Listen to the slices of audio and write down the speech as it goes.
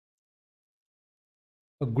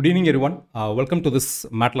Good evening, everyone. Welcome to this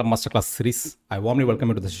Matlab Masterclass series. I warmly welcome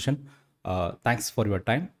you to the session. Thanks for your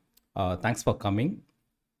time. Thanks for coming.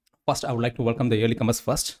 First, I would like to welcome the early comers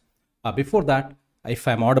first. Before that, if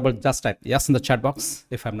I'm audible, just type yes in the chat box.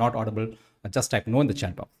 If I'm not audible, just type no in the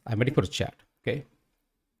chat box. I'm ready for a chat. Okay.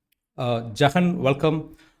 Jahan,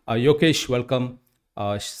 welcome. Yokesh, welcome.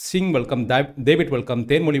 Singh, welcome. David, welcome.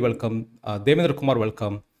 Tenmuli, welcome. Devendra Kumar,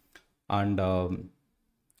 welcome. And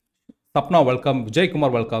Sapna, welcome. Vijay Kumar,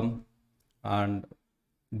 welcome. And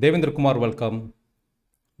Devendra Kumar, welcome.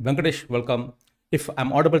 Venkatesh, welcome. If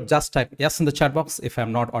I'm audible, just type yes in the chat box. If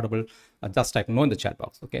I'm not audible, just type no in the chat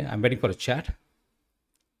box. Okay, I'm waiting for a chat.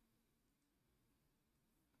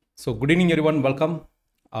 So good evening, everyone. Welcome.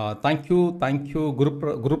 Thank you,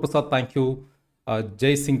 Guru Prasad, thank you,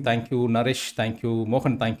 Jay Singh, thank you, Naresh, thank you,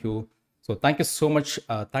 Mohan, thank you. So thank you so much.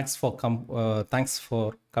 Thanks for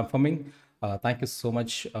confirming. Thank you so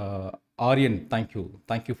much, Aryan. Thank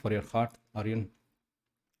you for your heart, Aryan.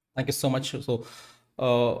 Thank you so much. So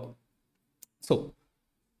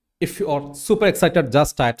if you are super excited,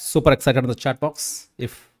 just type super excited in the chat box.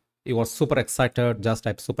 If you are super excited, just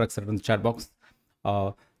type super excited in the chat box.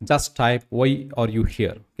 Just type why are you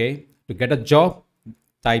here? Okay, to get a job,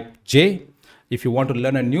 type J. If you want to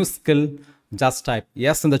learn a new skill, just type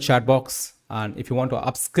yes in the chat box. And if you want to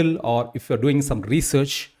upskill, or if you're doing some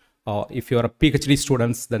research, or if you're a PhD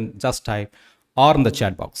student, then just type R in the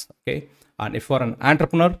chat box. Okay, and if you're an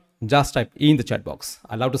entrepreneur, just type E in the chat box.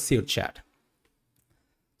 I love to see your chat.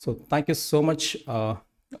 So thank you so much,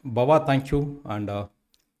 Baba. Thank you. And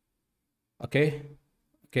okay,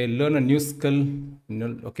 learn a new skill.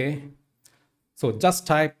 Okay, so just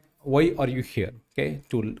type why are you here? Okay,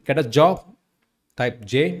 to get a job, type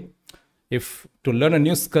J. If to learn a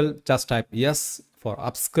new skill, just type yes. For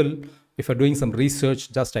upskill, if you're doing some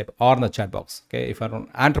research, just type R in the chat box. Okay, if you're an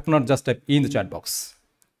entrepreneur, just type E in the chat box.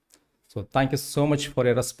 So thank you so much for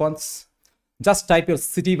your response. Just type your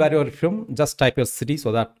city where you're from. Just type your city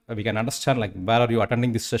so that we can understand like where are you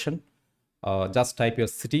attending this session. Just type your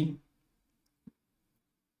city.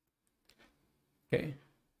 Okay.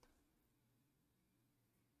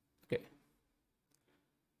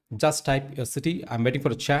 Just type your city. I'm waiting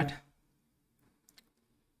for a chat.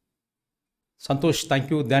 Santosh,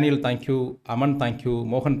 thank you. Daniel, thank you. Aman, thank you.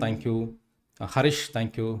 Mohan, thank you. Harish,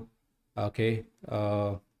 thank you. Okay.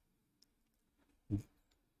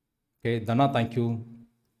 Okay. Dana, thank you.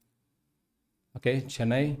 Okay.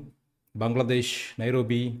 Chennai, Bangladesh,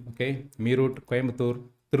 Nairobi. Okay. Meerut, Coimbatore,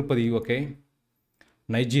 Tirupati. Okay.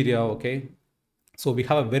 Nigeria. Okay. So we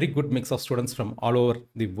have a very good mix of students from all over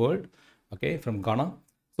the world. Okay. From Ghana.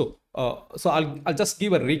 So I'll just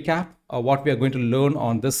give a recap of what we are going to learn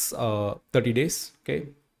on this 30 days. Okay.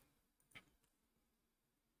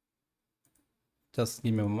 Just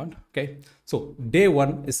give me a moment. Okay. So day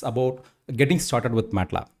one is about getting started with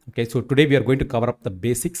Matlab. Okay. So today we are going to cover up the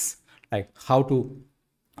basics, like how to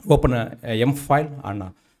open a M file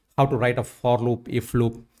and how to write a for loop, if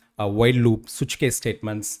loop, a while loop, switch case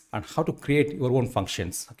statements, and how to create your own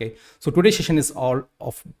functions. Okay. So today's session is all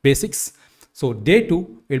of basics. So day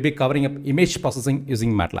two, we'll be covering up image processing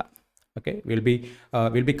using Matlab. Okay, we'll be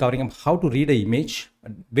covering up how to read an image,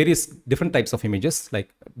 various different types of images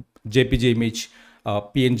like JPG image,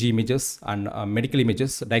 PNG images, and medical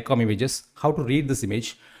images, DICOM images. How to read this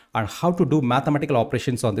image and how to do mathematical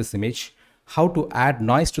operations on this image. How to add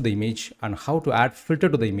noise to the image and how to add filter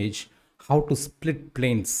to the image. How to split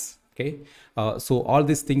planes. Okay, so all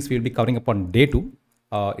these things we'll be covering up on day two.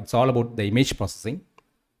 It's all about the image processing.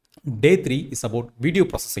 Day three is about video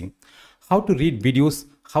processing. How to read videos,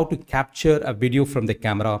 how to capture a video from the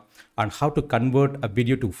camera, and how to convert a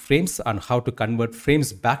video to frames, and how to convert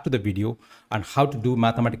frames back to the video, and how to do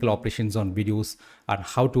mathematical operations on videos, and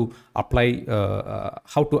how to apply,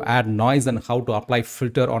 how to add noise, and how to apply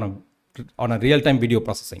filter on a real-time video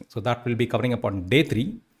processing. So that will be covering up on day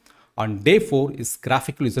three. On day four is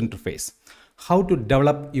graphical user interface. How to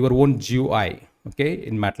develop your own GUI, okay,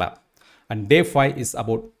 in Matlab. And day five is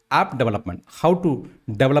about app development, how to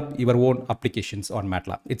develop your own applications on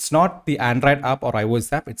Matlab. It's not the Android app or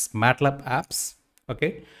iOS app, it's Matlab apps.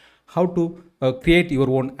 Okay, how to create your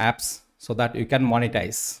own apps so that you can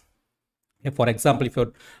monetize. For example, if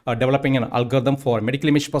you're developing an algorithm for medical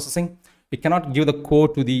image processing, you cannot give the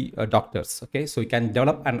code to the doctors. Okay, so you can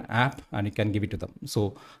develop an app and you can give it to them.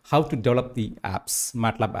 So how to develop the apps,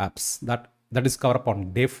 Matlab apps, that is covered up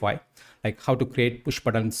on day 5, like how to create push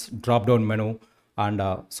buttons, drop down menu, and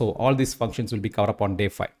so all these functions will be covered up on day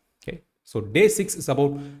 5. Okay, so day 6 is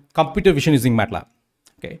about computer vision using Matlab.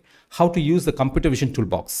 Okay, how to use the computer vision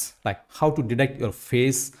toolbox, like how to detect your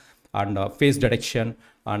face and face detection,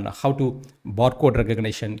 and how to barcode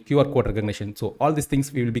recognition, QR code recognition. So all these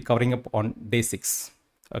things we will be covering up on day 6.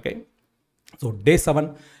 Okay. So day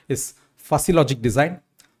 7 is fuzzy logic design,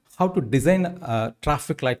 how to design a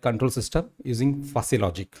traffic light control system using fuzzy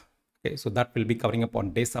logic. Okay, so that will be covering up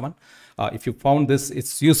on day 7. If you found this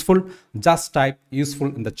it's useful, just type useful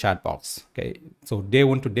in the chat box. Okay, so day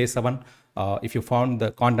 1 to day 7, if you found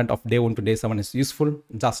the content of day 1 to day 7 is useful,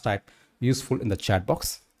 just type useful in the chat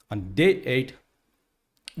box. On day 8,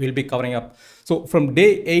 we'll be covering up. So from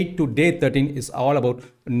day 8 to day 13 is all about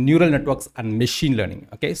neural networks and machine learning.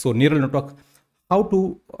 Okay, so neural network, how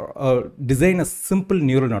to design a simple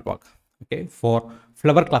neural network, okay, for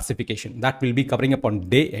flower classification. That will be covering up on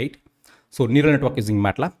day 8. So neural network using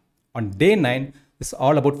Matlab. On day 9 is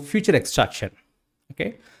all about feature extraction.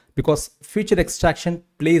 Okay, because feature extraction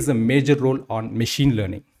plays a major role on machine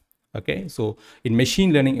learning. Okay, so in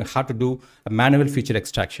machine learning you have to do a manual feature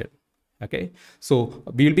extraction. Okay, so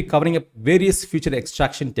we will be covering up various feature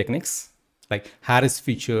extraction techniques like Harris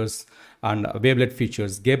features and wavelet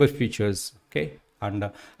features, Gabor features, okay, and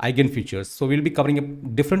eigen features. So we'll be covering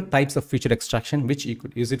up different types of feature extraction which you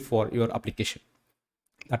could use it for your application.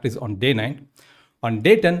 That is on day 9. On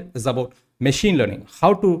day 10 is about machine learning,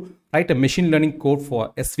 how to write a machine learning code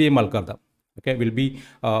for SVM algorithm. Okay, we'll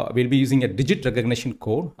be using a digit recognition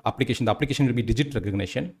code application. The application will be digit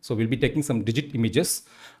recognition. So we'll be taking some digit images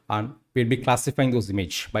and we'll be classifying those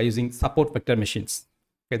images by using support vector machines.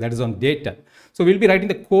 Okay, that is on day 10. So we'll be writing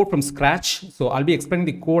the code from scratch. So I'll be explaining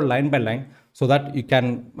the code line by line so that you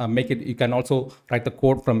can you can also write the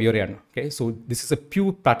code from your end. Okay, so this is a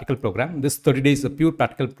pure practical program. This 30 days is a pure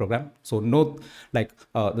practical program. So no, like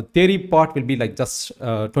the theory part will be like just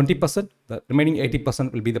 20%. The remaining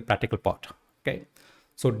 80% will be the practical part. Okay,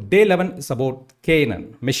 so day 11 is about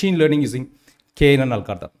KNN, machine learning using KNN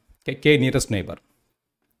algorithm. Okay, K nearest neighbor.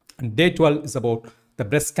 And day 12 is about the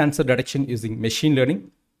breast cancer detection using machine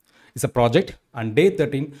learning. It's a project. And day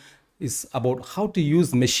 13 is about how to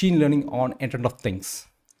use machine learning on Internet of Things.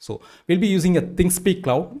 So we'll be using a ThinkSpeak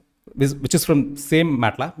cloud, which is from same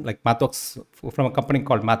Matlab, like MathWorks, from a company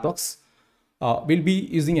called MathWorks. We'll be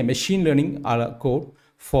using a machine learning code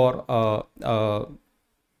for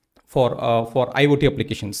IoT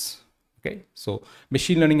applications. Okay, so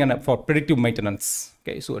machine learning and for predictive maintenance.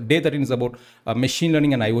 Okay, so day 13 is about machine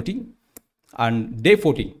learning and IoT. And day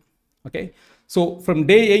 14, okay, so from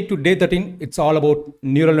day 8 to day 13 it's all about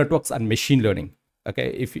neural networks and machine learning. Okay,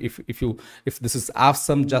 if this is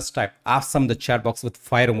awesome, just type awesome in the chat box with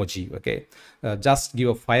fire emoji. Okay, just give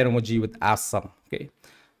a fire emoji with awesome. Okay,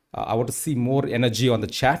 I want to see more energy on the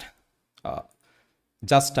chat.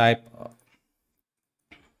 Just type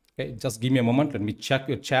okay, just give me a moment, let me check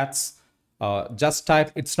your chats. Just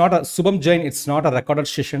type, it's not a Subham Jain, it's not a recorded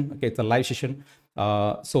session. Okay, it's a live session.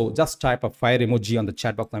 So just type a fire emoji on the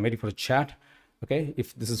chat box. I'm waiting for a chat. Okay,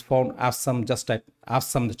 if this is found awesome, just type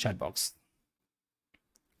awesome in the chat box.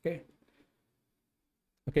 Okay,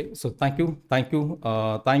 okay, so thank you, thank you,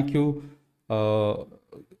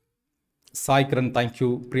 Sai Kiran, thank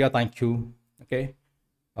you, Priya, thank you. Okay,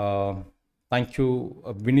 thank you,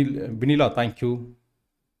 Vinila, thank you,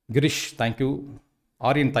 Girish, thank you,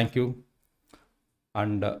 Aryan, thank you,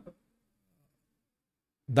 and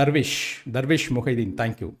Darvish Muhyiddin,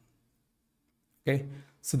 thank you. Okay,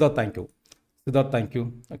 Siddharth, thank you. Siddharth, thank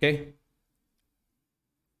you. Okay.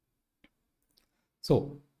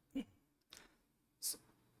 So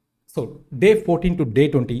day 14 to day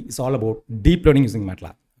 20 is all about deep learning using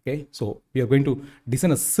Matlab. Okay, so we are going to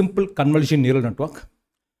design a simple convolution neural network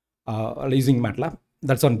using Matlab.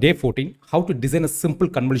 That's on day 14. How to design a simple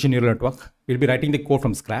convolution neural network. We'll be writing the code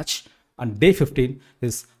from scratch. And day 15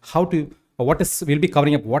 is how to we'll be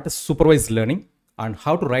covering up what is supervised learning and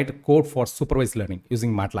how to write a code for supervised learning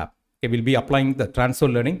using Matlab. Okay, we'll be applying the transfer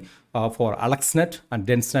learning for AlexNet and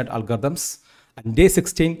DenseNet algorithms. And day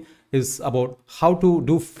 16 is about how to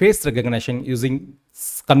do face recognition using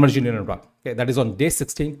convolution neural network. Okay, that is on day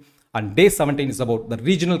 16. And day 17 is about the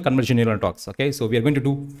regional convolution neural networks. Okay, so we are going to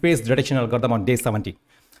do face detection algorithm on day 17.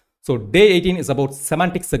 So day 18 is about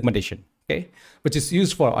semantic segmentation, okay, which is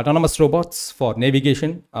used for autonomous robots, for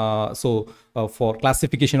navigation, for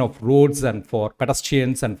classification of roads and for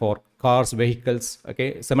pedestrians and for cars, vehicles.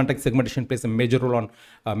 Okay, semantic segmentation plays a major role on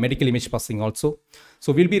medical image processing also.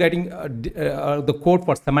 So we'll be writing the code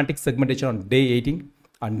for semantic segmentation on day 18,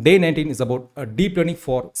 and day 19 is about deep learning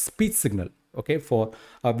for speech signal. Okay, for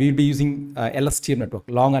we'll be using LSTM network,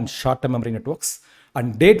 long and short-term memory networks.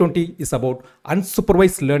 And day 20 is about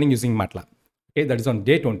unsupervised learning using Matlab. Okay, that is on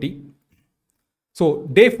day 20. So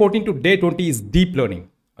day 14 to day 20 is deep learning.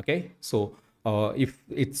 Okay, so if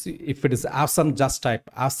it is awesome, just type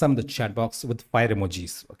awesome the chat box with fire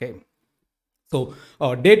emojis. Okay. So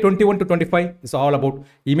day 21 to 25 is all about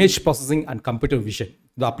image processing and computer vision.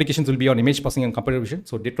 The applications will be on image processing and computer vision.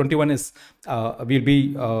 So day 21 is we'll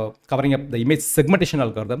be covering up the image segmentation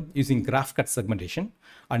algorithm using graph cut segmentation,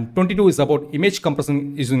 and 22 is about image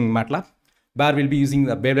compressing using Matlab, where we'll be using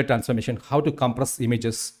the wavelet transformation, how to compress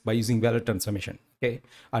images by using wavelet transformation, okay,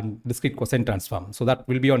 and discrete cosine transform. So that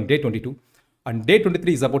will be on day 22, and day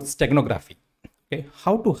 23 is about steganography, okay,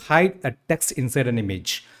 how to hide a text inside an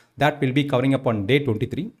image. That will be covering up on day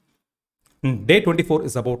 23. And day 24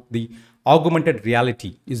 is about the augmented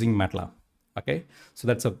reality using Matlab. Okay, so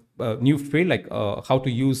that's a new field, like how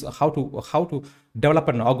to develop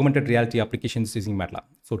an augmented reality applications using Matlab.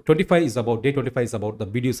 So day 25 is about the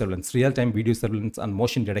video surveillance, real-time video surveillance and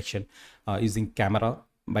motion detection using camera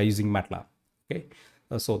by using Matlab. Okay,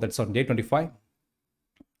 so that's on day 25.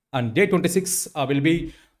 And day 26 will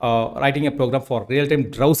be writing a program for real-time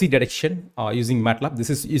drowsy detection using Matlab. This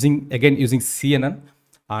is using CNN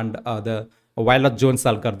and the Euler-Jones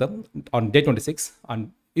algorithm on day 26,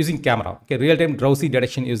 and using camera. Okay, real-time drowsy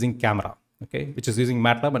detection using camera. Okay, which is using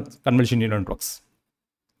Matlab and convolution neural networks.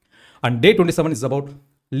 And day 27 is about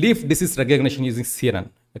leaf disease recognition using CNN.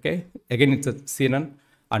 Okay, again it's a CNN.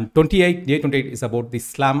 And day 28 is about the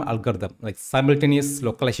SLAM algorithm, like simultaneous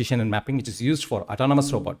localization and mapping, which is used for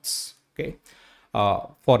autonomous robots. Okay,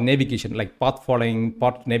 for navigation, like path following,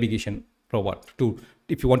 path navigation robot.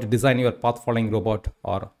 If you want to design your path following robot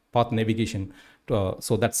or path navigation,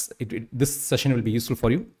 so that's it. This session will be useful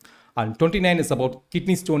for you. And 29 is about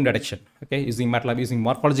kidney stone detection. Okay, using Matlab, using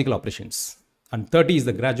morphological operations. And 30 is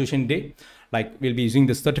the graduation day. Like we'll be using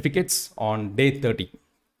the certificates on day 30.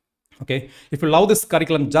 Okay, if you love this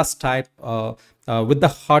curriculum, just type with the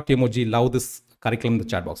heart emoji, love this curriculum in the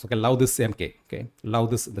chat box. Okay, love this MK. Okay, love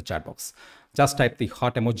this in the chat box. Just type the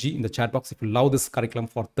heart emoji in the chat box. If you love this curriculum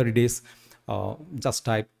for 30 days, just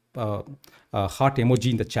type heart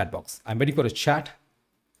emoji in the chat box. I'm waiting for a chat.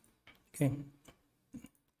 Okay.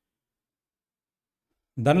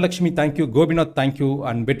 Dhanalakshmi, thank you. Gobinath, thank you.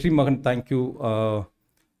 And Vetri Magan, thank you.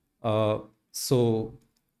 So,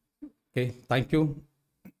 okay, thank you.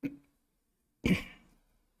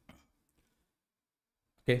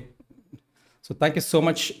 Okay, so thank you so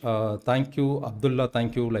much. Thank you, Abdullah.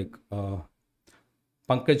 Thank you, like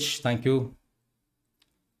Pankaj. Thank you.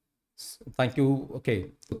 Thank you.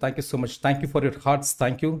 Okay, so thank you so much. Thank you for your hearts.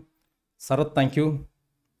 Thank you, Sarat. Thank you.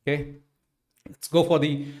 Okay, let's go for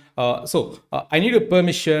the. I need a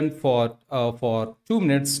permission for 2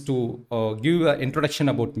 minutes to give an introduction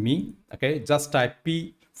about me. Okay, just type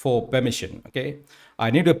P for permission. Okay, I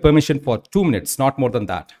need a permission for 2 minutes, not more than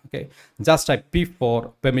that. Okay, just type P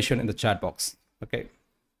for permission in the chat box. Okay,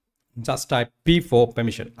 just type P for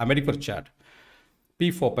permission. I'm ready for chat. P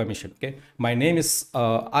for permission. Okay, my name is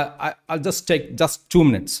I'll just take just 2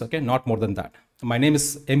 minutes. Okay, not more than that. My name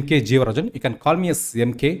is MK Jeevarajan. You can call me as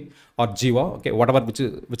MK or Jiva. Okay, whatever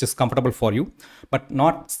which is comfortable for you, but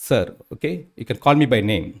not sir. Okay, you can call me by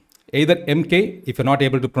name. Either MK, if you're not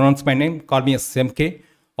able to pronounce my name, call me as MK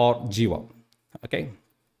or Jiva. Okay,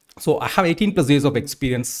 so I have 18 plus years of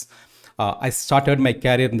experience. I started my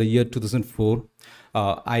career in the year 2004.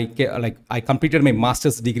 I completed my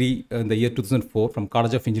master's degree in the year 2004 from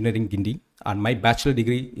College of Engineering, Guindy, and my bachelor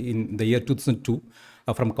degree in the year 2002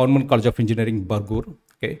 from Government College of Engineering, Bargur.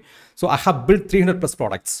 Okay, so I have built 300 plus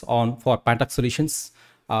products for Pantech solutions.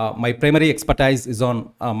 My primary expertise is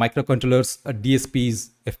on microcontrollers,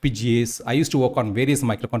 DSPs, FPGAs. I used to work on various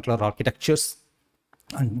microcontroller architectures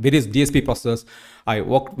and various DSP processors. I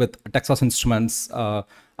worked with Texas Instruments,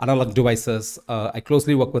 analog devices. I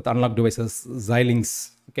closely work with analog devices,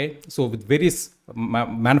 Xilinx. Okay, so with various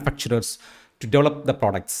manufacturers to develop the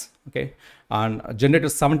products. Okay, and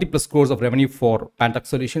generated 70 plus crores of revenue for Pantech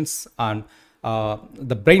solutions. And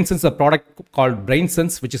the BrainSense, a product called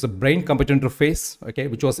BrainSense, which is a brain computer interface. Okay,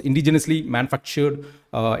 which was indigenously manufactured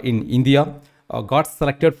in India, got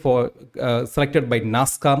selected by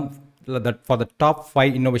NASCAR for the top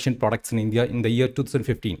 5 innovation products in India in the year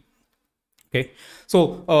 2015. Okay,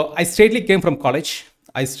 so I straightly came from college.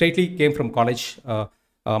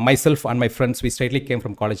 Myself and my friends, we straightly came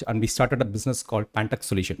from college and we started a business called Pantech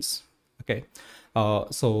Solutions. Okay,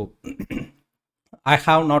 so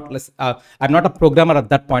I'm not a programmer at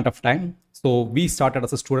that point of time. So we started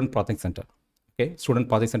as a student project center. Okay, student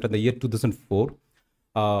project center in the year 2004.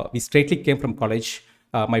 We straightly came from college.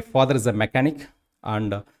 My father is a mechanic,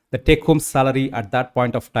 and the take-home salary at that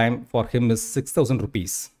point of time for him is 6,000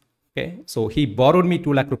 rupees. Okay, so he borrowed me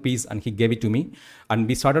 2 lakh rupees and he gave it to me, and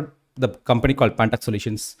we started the company called Pantech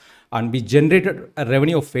Solutions, and we generated a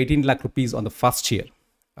revenue of 18 lakh rupees on the first year.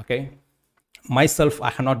 Okay. Myself,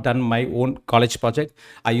 I have not done my own college project.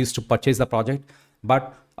 I used to purchase the project,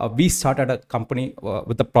 but we started a company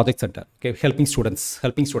with the project center, okay, helping students.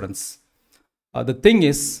 The thing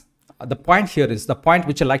is, the point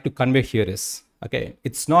which I like to convey here is, okay,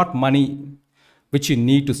 it's not money which you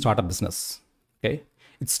need to start a business, okay?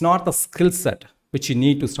 It's not the skill set which you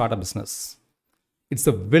need to start a business. It's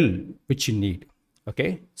the will which you need,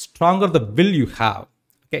 okay? Stronger the will you have,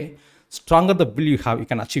 okay? Stronger the will you have, you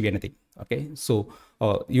can achieve anything, okay? So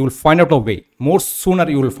you will find out a way. More sooner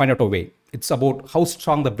you will find out a way. It's about how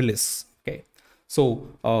strong the will is, okay? So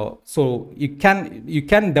you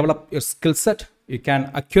can develop your skill set. You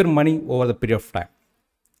can acquire money over the period of time.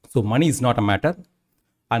 So money is not a matter,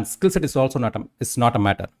 and skill set is also not a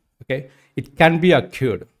matter, okay? It can be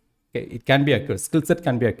acquired, okay? It can be acquired. Skill set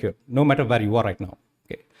can be acquired no matter where you are right now,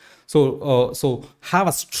 okay? So have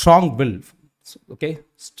a strong will, okay?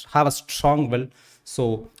 Have a strong will,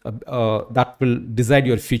 so that will decide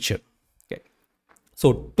your future, okay?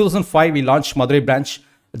 So 2005 we launched Madurai branch,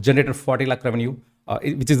 generated 40 lakh revenue,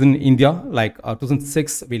 which is in India. Like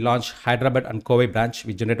 2006 we launched Hyderabad and Kovai branch,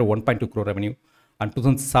 we generated 1.2 crore revenue. And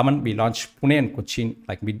 2007 we launched Pune and Cochin,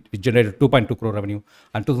 like we generated 2.2 crore revenue.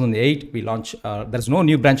 And 2008 we launched, there's no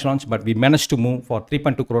new branch launch, but we managed to move for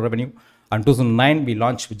 3.2 crore revenue. And 2009 we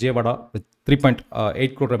launched Jeevarajan with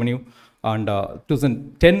 3.8 crore revenue. And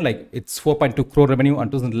 2010, like it's 4.2 crore revenue.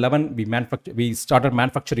 And 2011 we started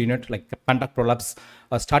manufacturing unit like Pantech Prolabs,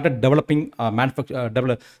 started developing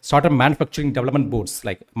started manufacturing development boards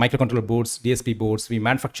like microcontroller boards, DSP boards. We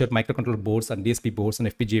manufactured microcontroller boards and DSP boards and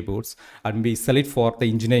FPGA boards, and we sell it for the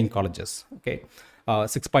engineering colleges, okay?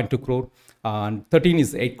 6.2 crore, and 13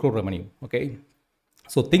 is 8 crore revenue, okay?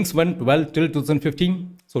 So things went well till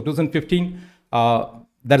 2015. So 2015,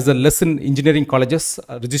 there is a less in engineering colleges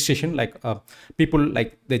registration, like people,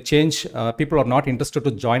 like they change, people are not interested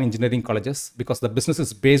to join engineering colleges because the business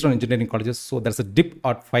is based on engineering colleges. So there's a dip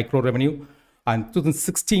at 5 crore revenue. And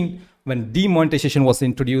 2016, when demonetization was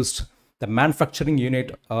introduced, the manufacturing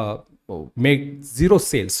unit made zero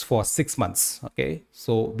sales for 6 months, okay?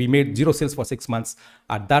 So we made zero sales for 6 months.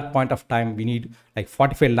 At that point of time, we need like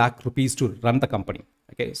 45 lakh rupees to run the company,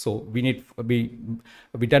 okay? So we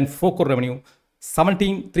done 4 crore revenue.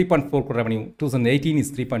 17, 3.4 crore revenue. 2018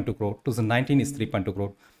 is 3.2 crore. 2019 is 3.2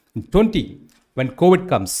 crore. In 20, when COVID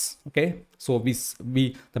comes, okay, so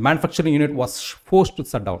the manufacturing unit was forced to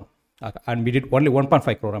shut down, and we did only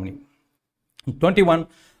 1.5 crore revenue. In 21,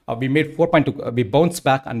 we made 4.2. We bounced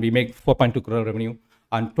back and we made 4.2 crore revenue.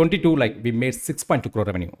 And 22, like we made 6.2 crore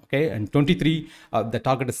revenue, okay. And 23, the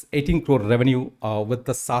target is 18 crore revenue with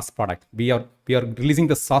the SaaS product. We are releasing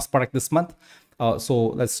the SaaS product this month.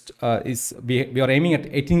 So we are aiming at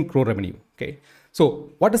 18 crore revenue, okay? So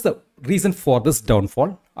what is the reason for this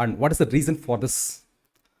downfall, and what is the reason for this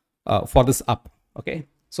up, okay?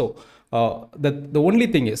 So the only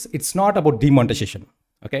thing is, it's not about demonetization,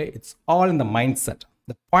 okay? It's all in the mindset.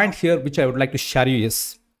 The point here which I would like to share you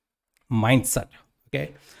is mindset,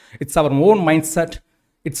 okay? It's our own mindset.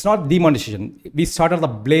 It's not demonetization. We started the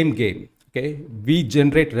blame game, okay? We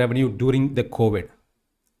generate revenue during the COVID.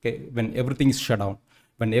 Okay, when everything is shut down,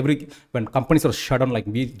 when companies are shut down, like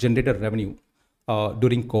we generated revenue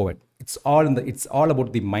during COVID. It's all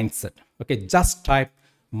about the mindset. Okay, just type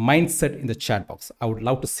mindset in the chat box. I would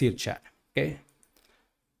love to see a chat. Okay,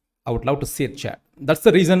 I would love to see a chat. That's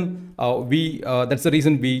the reason we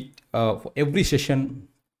for every session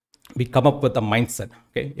we come up with a mindset.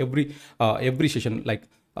 Okay, every session, like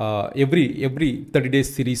every 30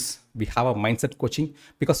 days series, we have a mindset coaching,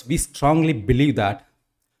 because we strongly believe that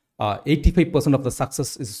 85% of the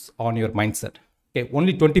success is on your mindset. Okay,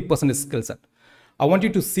 only 20% is skill set. I want you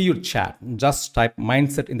to see your chat. Just type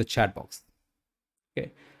mindset in the chat box.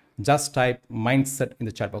 Okay, just type mindset in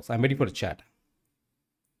the chat box. I'm ready for a chat.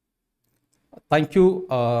 Thank you,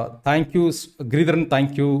 Giridharan,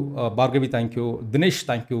 thank you, Bhargavi, thank you, Dinesh,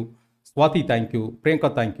 thank you, Swati, thank you,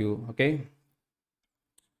 Priyanka, thank you. Okay,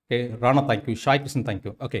 Rana, thank you, Shai Krishnan, thank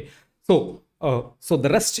you. Okay, so the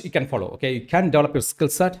rest you can follow. Okay, you can develop your skill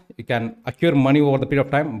set, you can acquire money over the period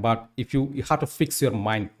of time, but if you have to fix your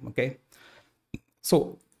mind. Okay,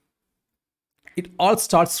 so it all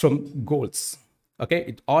starts from goals. Okay,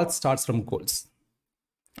 it all starts from goals.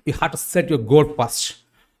 You have to set your goal first.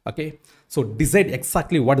 Okay, so decide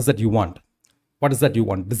exactly what is that you want. What is that you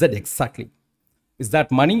want? Decide exactly. Is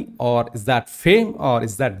that money, or is that fame, or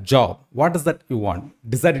is that job? What is that you want?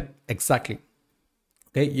 Decide it exactly.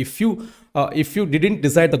 Okay, if you didn't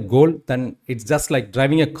decide the goal, then it's just like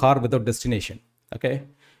driving a car without destination. Okay,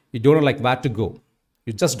 you don't know like where to go.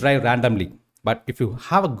 You just drive randomly. But if you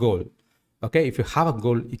have a goal, okay, if you have a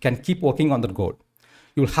goal, you can keep working on that goal.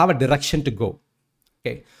 You will have a direction to go.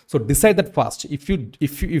 Okay, so decide that fast. If you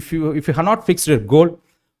have not fixed your goal,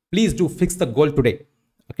 please do fix the goal today.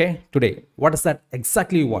 Okay, today, what is that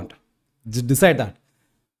exactly you want? Just decide that.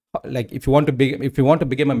 Like if you want to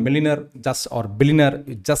become a millionaire, or billionaire,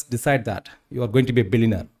 you just decide that you are going to be a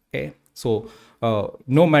billionaire. Okay, so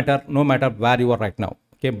no matter where you are right now.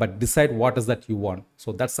 Okay, but decide what is that you want.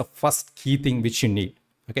 So that's the first key thing which you need.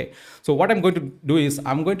 Okay, so what I'm going to do is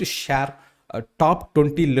I'm going to share top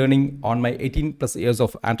 20 learning on my 18 plus years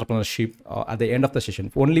of entrepreneurship at the end of the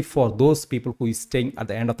session, only for those people who is staying at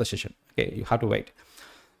the end of the session. Okay, you have to wait.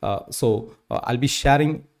 I'll be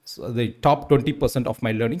sharing the top 20% of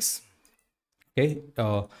my learnings. Okay,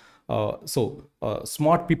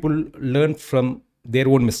 smart people learn from their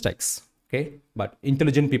own mistakes. Okay, but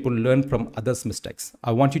intelligent people learn from others' mistakes.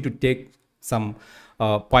 I want you to take some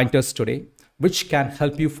pointers today which can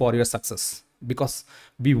help you for your success, because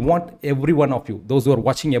we want every one of you, those who are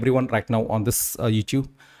watching, everyone right now on this YouTube,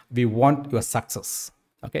 we want your success.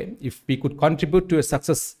 Okay, if we could contribute to your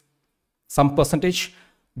success some percentage,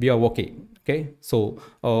 we are okay. Okay, so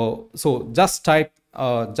just type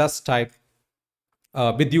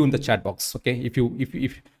with you in the chat box. Okay, if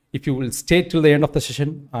you will stay till the end of the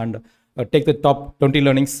session and take the top 20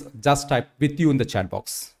 learnings, just type with you in the chat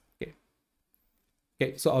box.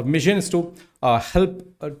 Okay, so our mission is to help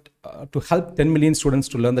 10 million students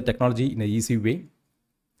to learn the technology in an easy way.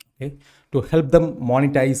 Okay, to help them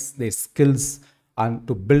monetize their skills and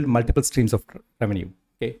to build multiple streams of revenue.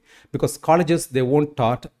 Okay, because colleges, they won't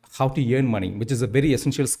taught how to earn money, which is a very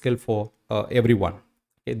essential skill for everyone.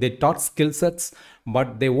 Okay, they taught skill sets,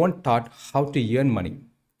 but they won't taught how to earn money.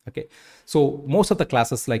 Okay, so most of the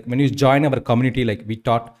classes, like when you join our community, like we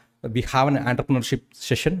have an entrepreneurship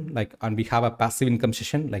session, like, and we have a passive income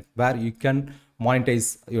session, like where you can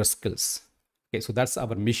monetize your skills. Okay, so that's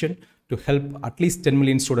our mission, to help at least 10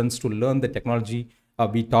 million students to learn the technology.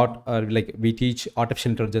 We teach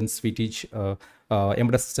artificial intelligence, we teach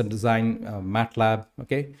embedded system design, Matlab.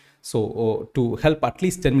 Okay, so to help at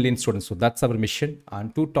least 10 million students. So that's our mission,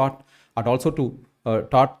 and also to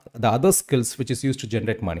taught the other skills which is used to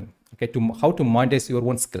generate money. Okay, to how to monetize your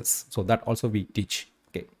own skills. So that also we teach.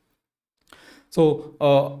 Okay, so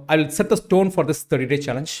I'll set the tone for this 30-day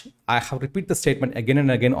challenge. I have repeated the statement again and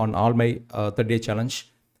again on all my 30-day challenge.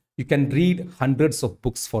 You can read hundreds of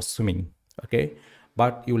books for swimming. Okay,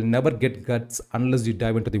 but you will never get guts unless you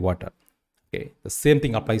dive into the water. Okay, the same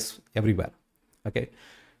thing applies everywhere. Okay,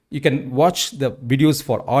 you can watch the videos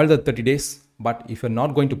for all the 30 days, but if you're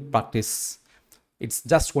not going to practice, it's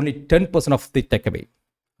just only 10% of the takeaway.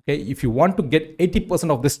 Okay, if you want to get 80%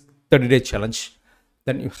 of this 30-day challenge,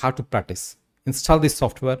 then you have to practice. Install this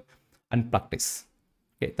software and practice.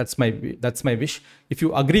 Okay, that's my wish. If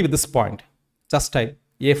you agree with this point, just type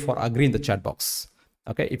A for agree in the chat box.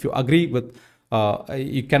 Okay, if you agree with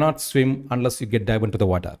you cannot swim unless you dive into the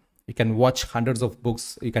water. You can watch hundreds of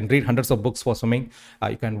books, you can read hundreds of books for swimming,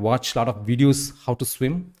 you can watch a lot of videos how to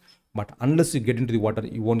swim, but unless you get into the water,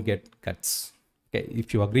 you won't get guts. Okay,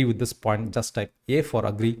 if you agree with this point, just type A for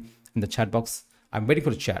agree in the chat box. I'm waiting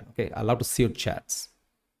for the chat. Okay, I love to see your chats.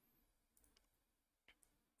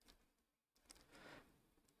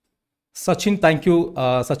 Sachin, thank you.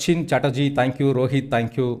 Sachin Chatterjee, thank you. Rohit,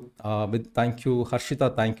 thank you. Thank you.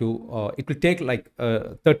 Harshita, thank you. It will take like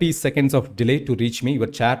 30 seconds of delay to reach me. Your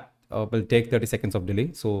chat will take 30 seconds of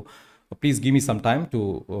delay. So please give me some time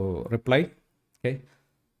to reply. Okay.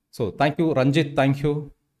 So thank you. Ranjit, thank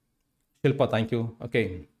you. Shilpa, thank you.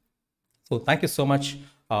 Okay. So thank you so much.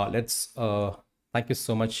 Thank you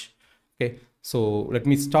so much. Okay. So let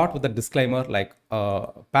me start with a disclaimer, like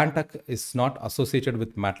Pantech is not associated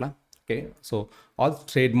with Matlab. Okay, so all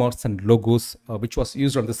trademarks and logos which was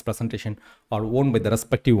used on this presentation are owned by the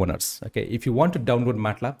respective owners. Okay, if you want to download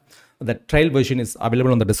Matlab, the trial version is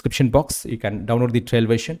available on the description box. You can download the trial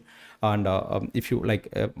version, and if you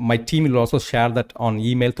like, my team will also share that on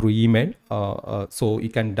email, through email. So you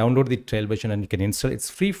can download the trial version and you can install. It's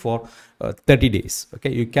free for 30 days.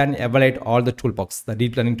 Okay, you can evaluate all the toolbox, the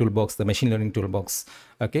deep learning toolbox, the machine learning toolbox.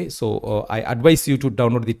 Okay, so I advise you to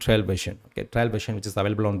download the trial version. Okay, trial version which is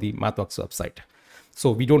available on the MathWorks website.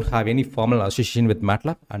 So we don't have any formal association with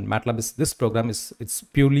Matlab, and Matlab is, this program is, it's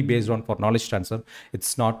purely based on for knowledge transfer.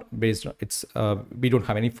 It's not based on, we don't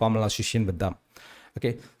have any formal association with them.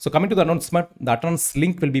 Okay, so coming to the announcement, the attendance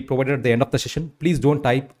link will be provided at the end of the session. Please don't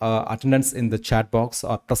type attendance in the chat box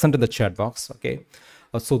or present in the chat box. Okay,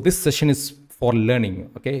 so this session is for learning.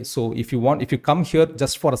 Okay, so if you come here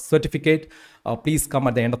just for a certificate, please come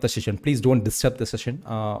at the end of the session. Please don't disturb the session.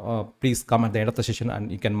 Please come at the end of the session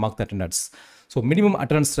and you can mark the attendance. So minimum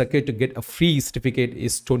attendance required to get a free certificate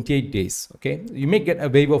is 28 days. Okay, you may get a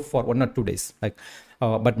waiver for 1 or 2 days, like,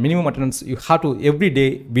 but minimum attendance, you have to every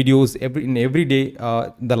day videos, every day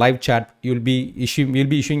the live chat, we'll be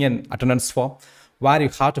issuing an attendance form where you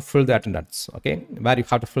have to fill the attendance. Okay, where you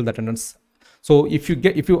have to fill the attendance. So if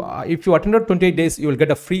you attended 28 days, you will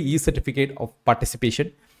get a free e-certificate of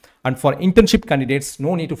participation. And for internship candidates,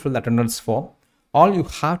 no need to fill the attendance form. All you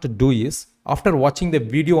have to do is, after watching the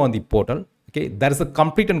video on the portal, okay, there is a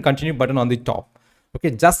complete and continue button on the top.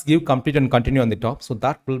 Okay, just give complete and continue on the top. So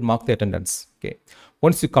that will mark the attendance. Okay,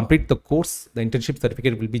 once you complete the course, the internship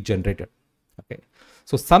certificate will be generated. Okay,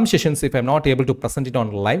 so some sessions, if I'm not able to present it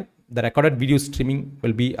on live, the recorded video streaming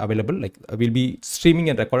will be available. Like we'll be streaming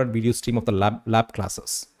a recorded video stream of the lab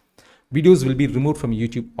classes. Videos will be removed from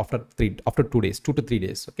YouTube after 2 days, 2 to 3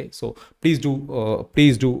 days. Okay, so please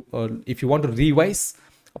do if you want to revise,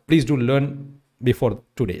 please do learn before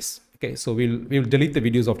 2 days. Okay, so we'll delete the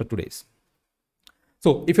videos after 2 days.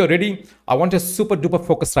 So if you're ready, I want a super duper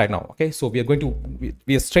focus right now. Okay, so we are going to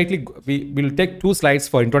we will take 2 slides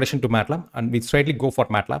for introduction to Matlab, and we straightly go for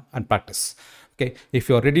Matlab and practice. Okay, if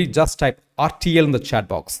you're ready, just type RTL in the chat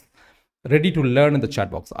box. Ready to learn in the chat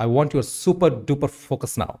box. I want your super duper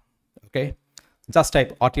focus now. Okay, just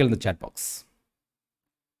type RTL in the chat box.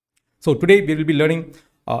 So today we will be learning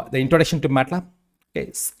the introduction to Matlab.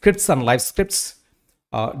 Okay, scripts and live scripts.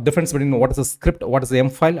 Difference between what is a script, what is the M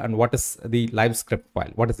file, and what is the live script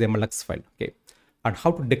file, what is the MLX file. Okay, and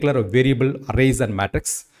how to declare a variable, arrays, and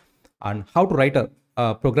matrix, and how to write a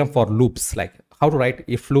program for loops, like how to write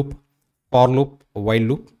if loop, for loop, while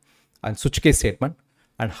loop, and switch case statement,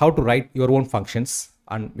 and how to write your own functions.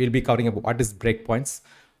 And we'll be covering about what is breakpoints,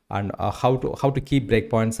 and how to keep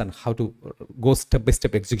breakpoints, and how to go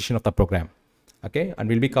step-by-step execution of the program. Okay, and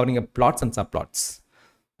we'll be covering plots and subplots.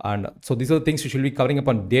 And so these are the things we should be covering up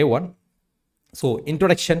on day 1. So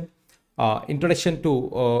introduction, like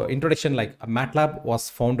Matlab was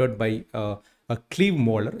founded by Cleve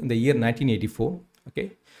Moller in the year 1984.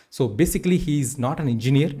 Okay, so basically he is not an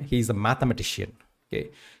engineer, he is a mathematician. Okay,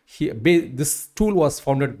 this tool was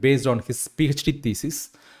founded based on his PhD thesis,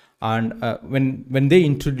 and when they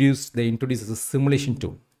introduced as a simulation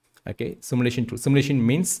tool. Okay, simulation tool. Simulation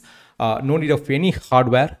means no need of any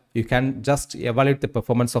hardware. You can just evaluate the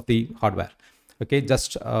performance of the hardware. Okay,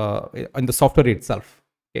 just in the software itself.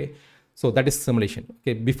 Okay, so that is simulation.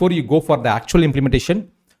 Okay, before you go for the actual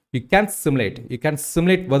implementation, you can simulate. You can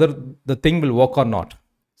simulate whether the thing will work or not.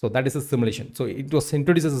 So that is a simulation. So it was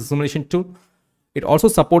introduced as a simulation tool. It also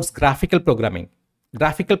supports graphical programming.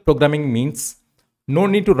 Graphical programming means no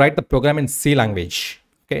need to write the program in C language.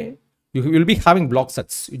 Okay. You will be having block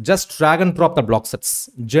sets. You just drag and drop the block sets,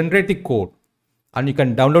 generate the code, and you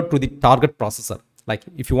can download to the target processor. Like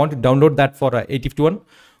if you want to download that for a 8051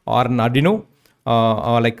 or an Arduino,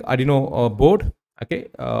 like Arduino board, okay,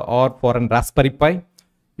 or for an Raspberry Pi,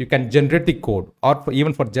 you can generate the code. Or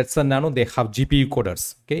even for Jetson Nano, they have GPU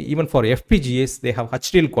coders. Okay, even for FPGAs, they have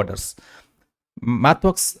HDL coders.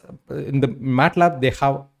 MathWorks in the Matlab, they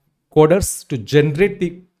have coders to generate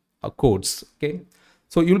the codes. Okay.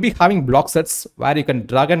 So you'll be having block sets where you can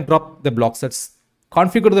drag and drop the block sets,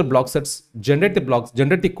 configure the block sets, generate the blocks,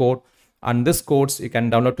 generate the code, and this codes you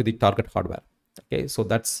can download to the target hardware. Okay, so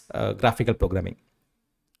that's graphical programming.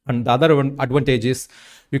 And the other advantage is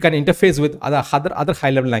you can interface with other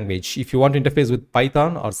high-level language. If you want to interface with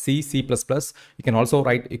Python or C, C++, you can also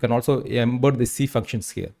embed the C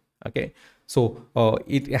functions here. Okay, so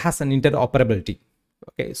it has an interoperability.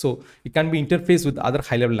 Okay, so it can be interfaced with other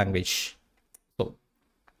high-level language.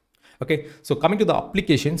 Okay, so coming to the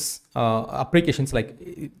applications like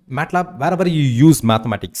Matlab, wherever you use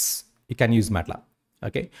mathematics, you can use Matlab.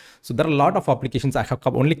 Okay, so there are a lot of applications. I have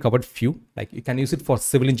only covered few. Like you can use it for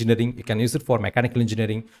civil engineering, you can use it for mechanical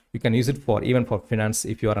engineering, you can use it for even for finance.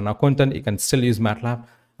 If you are an accountant, you can still use Matlab,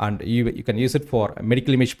 and you can use it for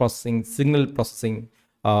medical image processing, signal processing,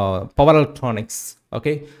 power electronics.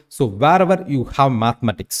 Okay, so wherever you have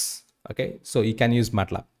mathematics, okay, so you can use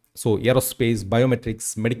Matlab. So aerospace,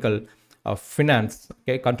 biometrics, medical, finance,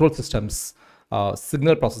 okay, control systems,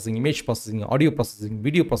 signal processing, image processing, audio processing,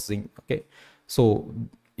 video processing. Okay, so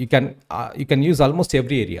you can use almost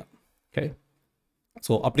every area. Okay,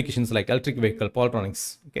 so applications like electric vehicle, power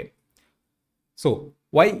electronics. Okay, so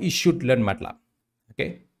why you should learn Matlab?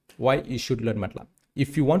 Okay, why you should learn Matlab?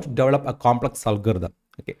 If you want to develop a complex algorithm.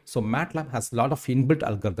 Okay, so Matlab has a lot of inbuilt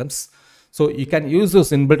algorithms. So you can use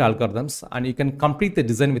those inbuilt algorithms and you can complete the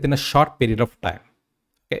design within a short period of time.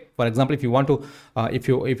 Okay, for example, if you want to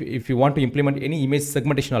if you want to implement any image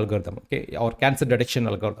segmentation algorithm, okay, or cancer detection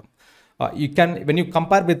algorithm, you can, when you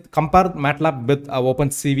compare MATLAB with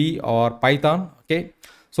OpenCV or Python, okay.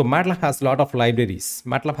 So MATLAB has a lot of libraries.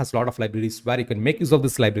 MATLAB has a lot of libraries where you can make use of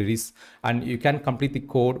these libraries and you can complete the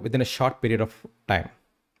code within a short period of time.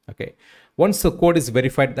 Okay. Once the code is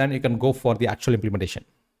verified, then you can go for the actual implementation.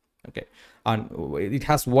 Okay. And it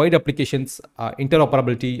has wide applications,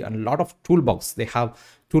 interoperability, and a lot of toolbox. They have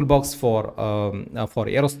toolbox for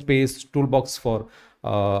aerospace, toolbox for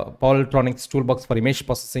power electronics, toolbox for image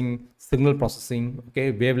processing, signal processing,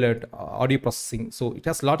 okay, wavelet, audio processing. So it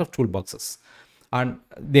has a lot of toolboxes. And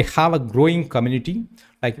they have a growing community,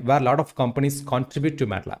 like where a lot of companies contribute to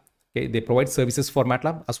MATLAB. Okay, they provide services for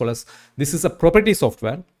MATLAB, as well as this is a proprietary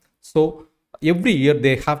software. So every year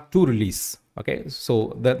they have 2 release. Okay,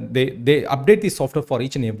 so they update the software for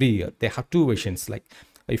each and every year. They have 2 versions. Like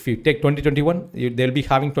if you take 2021, they'll be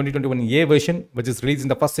having 2021A version, which is released in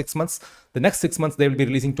the first 6 months. The next 6 months they will be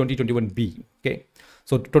releasing 2021B. Okay,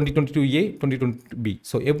 so 2022A, 2022B.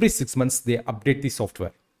 So every 6 months they update the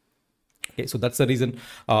software. Okay, so that's the reason.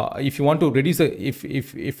 If you want to reduce if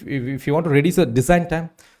you want to reduce the design time,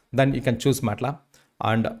 then you can choose MATLAB.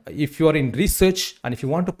 And if you are in research and if you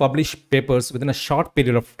want to publish papers within a short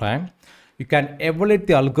period of time, you can evaluate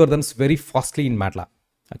the algorithms very fastly in MATLAB.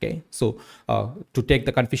 Okay, so to take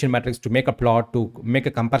the confusion matrix, to make a plot, to make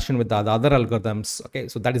a comparison with the other algorithms. Okay,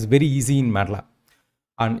 so that is very easy in MATLAB.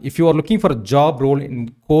 And if you are looking for a job role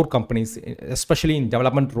in core companies, especially in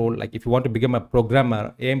development role, like if you want to become a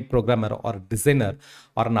programmer, AM programmer, or a designer,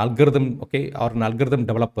 or an algorithm, okay, or an algorithm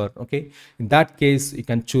developer, okay, in that case you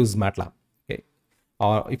can choose MATLAB. Okay,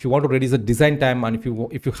 or if you want to reduce the design time, and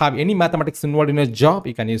if you have any mathematics involved in your job,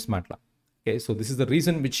 you can use MATLAB. Okay, so this is the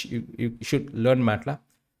reason which you should learn MATLAB.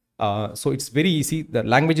 So it's very easy. The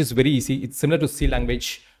language is very easy. It's similar to C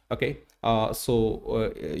language. Okay,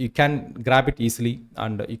 so you can grab it easily,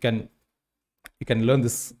 and you can learn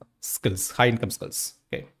this skills, high income skills.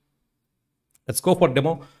 Okay, let's go for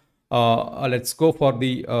demo. Let's go for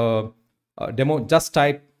the demo. Just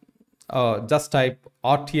type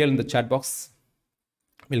RTL in the chat box.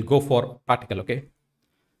 We'll go for practical. Okay,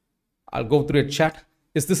 I'll go through a chat.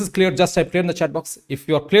 If this is clear, just type clear in the chat box. If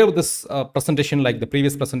you are clear with this presentation, like the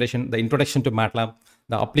previous presentation, the introduction to MATLAB,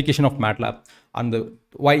 the application of MATLAB, and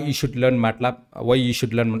why you should learn MATLAB, why you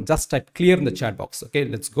should learn, just type clear in the chat box. Okay,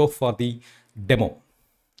 let's go for the demo.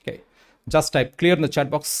 Okay, just type clear in the chat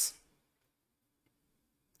box.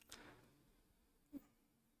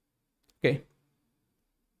 Okay,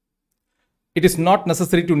 it is not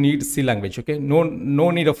necessary to need C language. Okay, no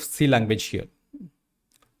need of C language here.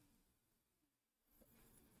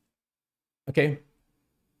 Okay,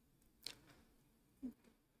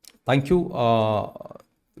 thank you.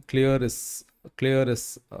 Clear is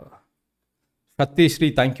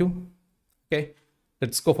Satyashri, thank you. Okay,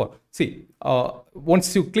 let's go for, see,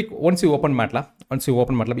 once you open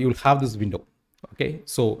MATLAB, you will have this window. Okay,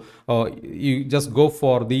 so you just go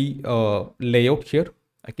for the layout here.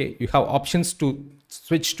 Okay, you have options to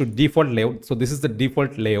switch to default layout. So this is the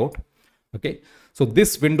default layout. Okay, so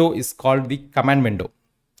this window is called the command window.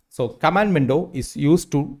 So command window is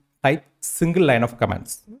used to type single line of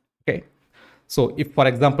commands. Okay, so if, for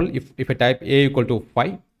example, if I type a equal to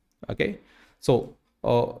 5, okay, so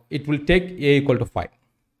it will take a equal to 5.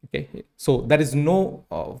 Okay, so there is no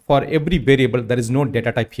for every variable there is no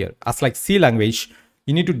data type here. As like C language,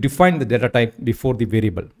 you need to define the data type before the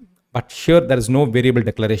variable, but here there is no variable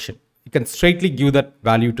declaration. You can straightly give that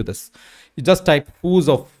value to this. You just type who's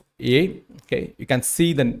of a. Okay, you can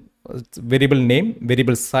see the variable name,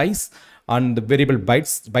 variable size, and the variable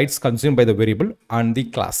bytes consumed by the variable, and the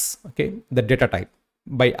class. Okay, the data type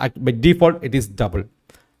by default it is double.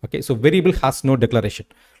 Okay, so variable has no declaration.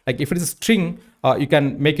 Like if it is a string, you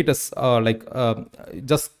can make it as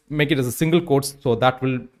just make it as a single quotes, so that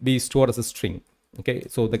will be stored as a string. Okay,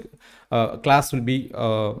 so the class will be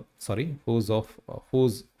who's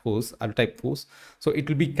I'll type who's, so it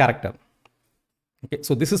will be character. Okay,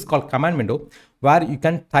 so this is called command window, where you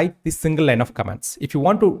can type the single line of commands. If you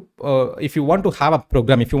want to have a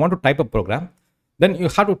program, if you want to type a program, then you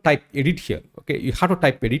have to type edit here. Okay, you have to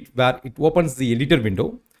type edit, where it opens the editor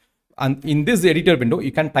window, and in this editor window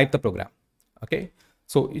you can type the program. Okay,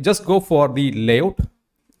 so you just go for the layout.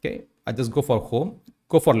 Okay, I just go for home,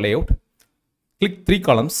 go for layout, click 3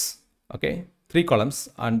 columns. Okay, 3 columns,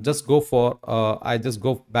 and just go for I just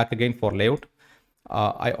go back again for layout.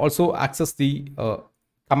 I also access the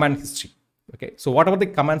command history. Okay, so whatever the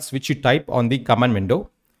commands which you type on the command window,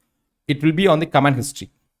 it will be on the command history.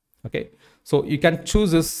 Okay, So you can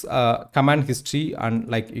choose this command history, and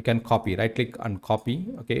like you can copy, right click and copy,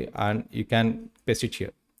 okay, and you can paste it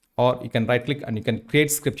here, or you can right click and you can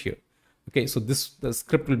create script here. Okay, so the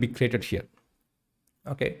script will be created here.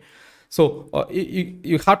 Okay, so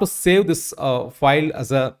you have to save this file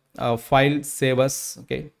as a file save as.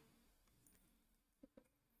 Okay,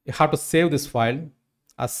 you have to save this file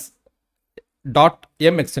as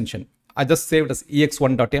 .m extension. I just saved as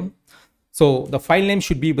ex1.m. So the file name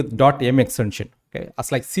should be with .m extension. Okay,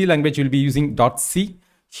 as like C language will be using .c,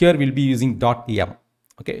 here we'll be using .m.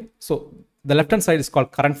 Okay, so the left hand side is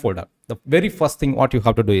called current folder. The very first thing what you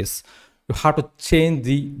have to do is you have to change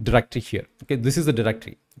the directory here. Okay, this is the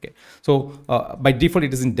directory. Okay, so by default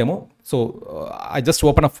it is in demo. So I just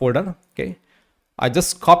open a folder. Okay, I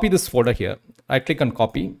just copy this folder here. Right click and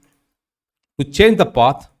copy. To change the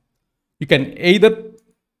path, you can either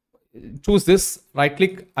choose this, right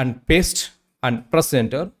click and paste and press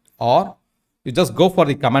enter, or you just go for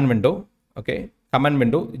the command window. Okay, command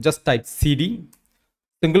window, you just type cd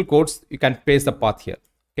single quotes, you can paste the path here.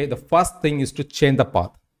 Okay, the first thing is to change the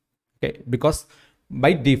path. Okay, because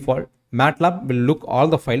by default Matlab will look all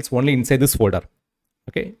the files only inside this folder.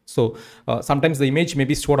 Okay, so sometimes the image may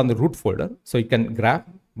be stored on the root folder, so you can grab,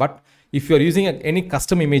 but if you are using any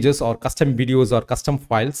custom images or custom videos or custom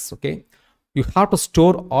files, okay, you have to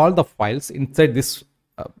store all the files inside this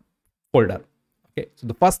folder. Okay, so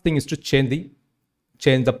the first thing is to change the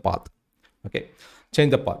path. Okay,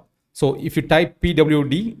 change the path. So if you type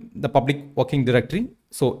pwd, the public working directory,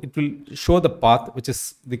 so it will show the path which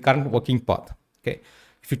is the current working path. Okay,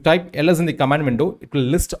 if you type ls in the command window, it will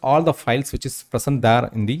list all the files which is present there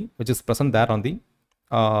on the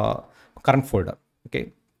current folder.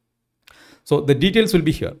 Okay, so the details will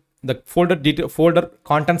be here. The folder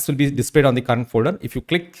contents will be displayed on the current folder. If you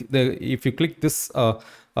click this if you click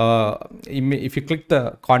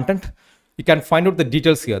the content, you can find out the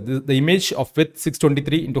details here. The image of width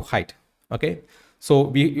 623 into height. Okay,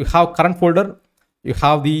 so you have current folder, you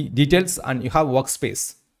have the details, and you have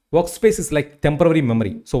workspace. Workspace is like temporary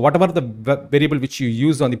memory. So whatever the variable which you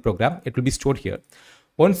use on the program, it will be stored here.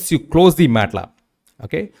 Once you close the Matlab,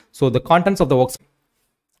 okay, so the contents of the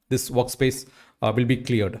workspace will be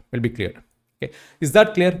cleared. Okay, is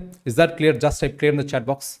that clear? Just type clear in the chat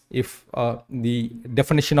box if the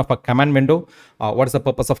definition of a command window, what is the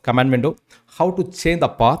purpose of command window, how to change the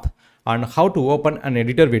path, and how to open an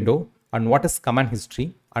editor window, and what is command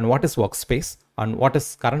history, and what is workspace, and what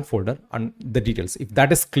is current folder, and the details. If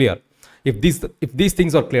that is clear, if these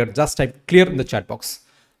things are clear, just type clear in the chat box.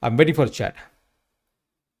 I'm waiting for chat.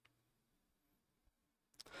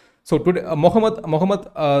 So today, Mohammed,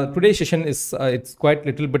 today's session is it's quite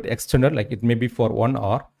little bit extended, like it may be for 1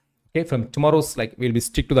 hour. Okay, from tomorrow's like we'll be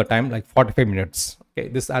stick to the time like 45 minutes. Okay,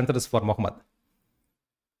 this answer is for Mohammed.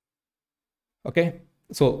 Okay,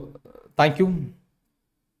 so thank you.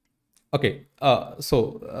 Okay,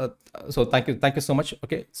 so thank you so much.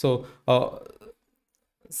 Okay, so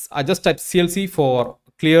I just type CLC for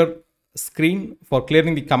clear screen for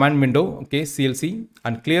clearing the command window. Okay, CLC,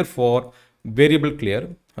 and clear for variable clear.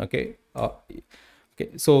 Okay, okay,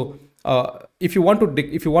 so if you want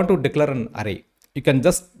to declare an array, you can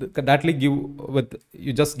just directly give with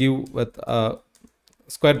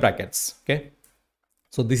square brackets. Okay,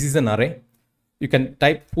 so this is an array. You can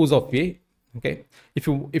type who's of A. Okay, if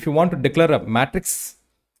you want to declare a matrix,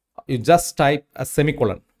 you just type a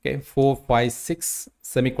semicolon. Okay, 4 5 6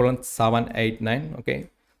 semicolon 7 8 9. Okay,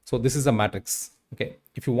 so this is a matrix. Okay,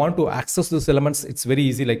 if you want to access those elements, it's very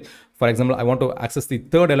easy. Like for example, I want to access the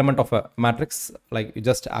third element of a matrix, like you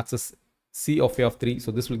just access C of A of 3.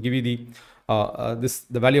 So this will give you the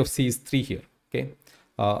the value of C is 3 here. Okay,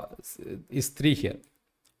 is 3 here.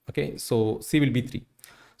 Okay, so C will be 3.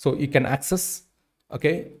 So you can access.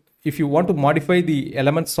 Okay, if you want to modify the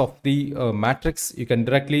elements of the matrix, you can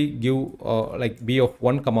directly give like B of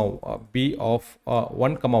 1 comma B of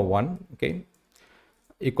 1 comma 1. Okay,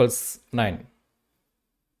 equals 9.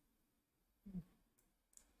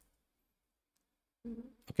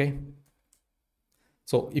 Okay,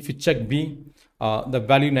 so if you check B, the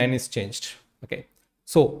value 9 is changed. Okay,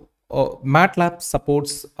 so Matlab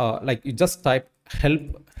supports like you just type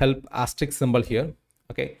help asterisk symbol here.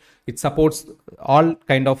 Okay, it supports all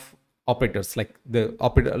kind of operators like the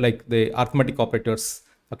arithmetic operators.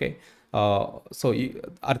 Okay, so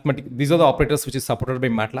arithmetic, these are the operators which is supported by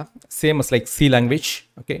Matlab, same as like C language.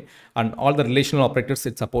 Okay, and all the relational operators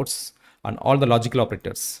it supports, and all the logical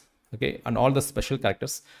operators. Okay, and all the special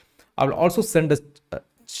characters. I will also send a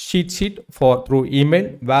cheat sheet through email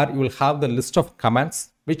where you will have the list of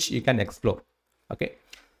commands which you can explore. Okay,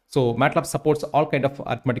 so Matlab supports all kind of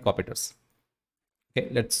arithmetic operators. Okay,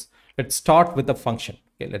 let's let's start with the function.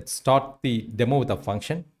 Okay, let's start the demo with a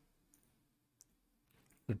function.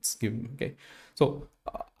 Let's give, okay. So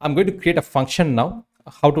I'm going to create a function now.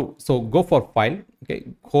 How to, so go for file, okay,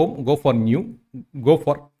 home, go for new, go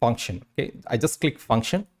for function. Okay, I just click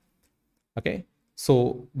function. Okay,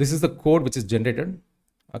 so this is the code which is generated.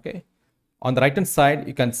 Okay, on the right hand side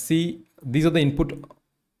you can see these are the input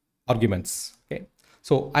arguments. Okay,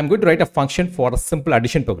 so I'm going to write a function for a simple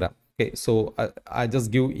addition program. Okay, so I just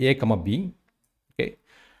give a comma b. Okay,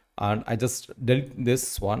 and I just delete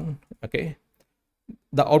this one. Okay,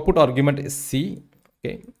 the output argument is c.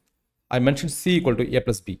 Okay, I mentioned c equal to a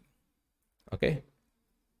plus b. Okay,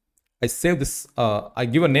 I save this. I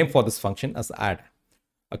give a name for this function as add.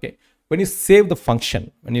 Okay, when you save the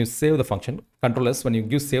function, Control S, when you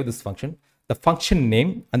give save this function, the function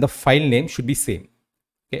name and the file name should be same.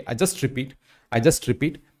 Okay, I just repeat.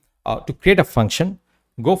 To create a function,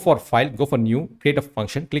 go for file, go for new, create a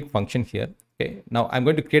function, click function here. Okay, now I'm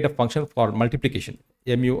going to create a function for multiplication,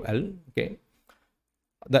 mul. Okay,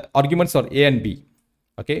 the arguments are a and b.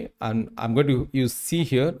 Okay, and I'm going to use c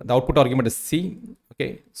here. The output argument is c.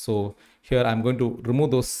 Okay, so here I'm going to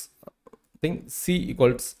remove those thing, c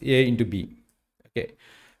equals a into b. Okay,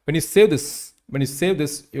 when you save this,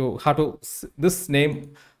 you have to, this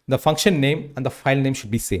name, the function name and the file name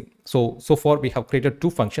should be same. So far we have created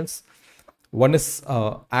two functions. One is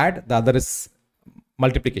add, the other is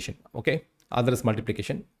multiplication. Okay, other is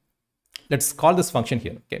multiplication. Let's call this function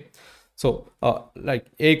here. Okay, so like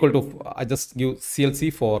a equal to, I just give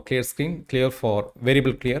clc for clear screen, clear for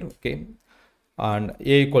variable clear. Okay, and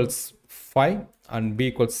a equals 5 and b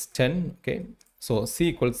equals 10. Okay, so c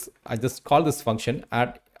equals, I just call this function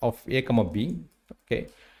add of a comma b. Okay,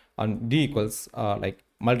 and d equals like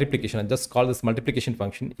multiplication. I just call this multiplication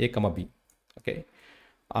function a comma b. Okay,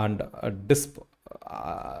 and disp,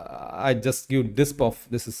 I just give disp of,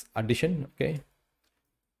 this is addition. Okay,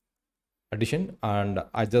 addition, and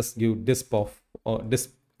I just give disp of,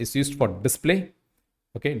 disp is used for display.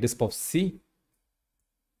 Okay, disp of c,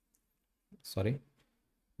 sorry,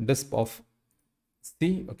 disp of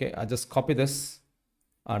c. Okay, I just copy this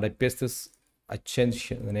and I paste this. I change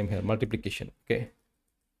the name here, multiplication. Okay,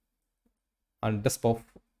 and disp of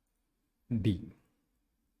d.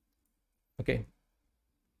 Okay,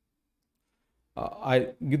 I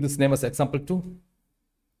give this name as example 2.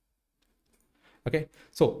 Okay,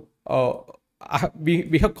 so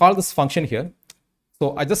we have called this function here.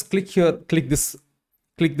 So I just click here, click this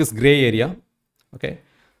gray area. Okay,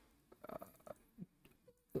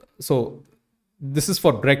 so this is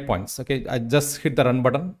for breakpoints. Okay, I just hit the run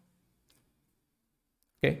button.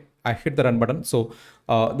 Okay, I hit the run button. So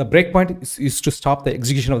the breakpoint is to stop the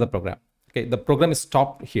execution of the program. Okay, the program is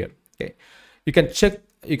stopped here. Okay, you can check,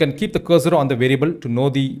 you can keep the cursor on the variable to know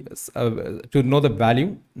the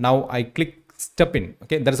value. Now I click step in.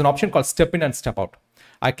 Okay, there is an option called step in and step out.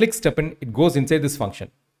 I click step in, it goes inside this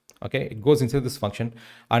function. Okay, it goes inside this function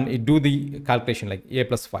and it do the calculation like a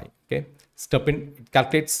plus 5. Okay, step in, it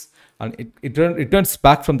calculates and it returns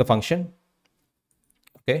back from the function.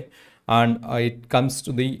 Okay, and it comes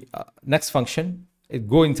to the next function. It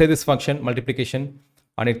go inside this function multiplication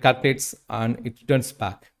and it calculates and it returns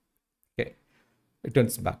back. Okay, it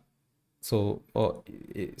turns back. So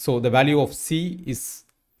so the value of c is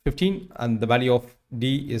 15 and the value of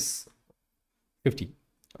d is 50.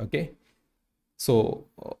 Okay, so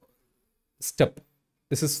step,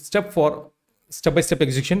 this is step for step-by-step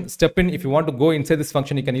execution. Step in, if you want to go inside this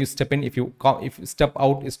function, you can use step in. If step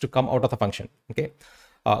out is to come out of the function. Okay,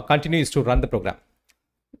 continue is to run the program.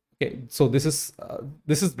 Okay, so this is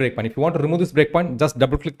breakpoint. If you want to remove this breakpoint, just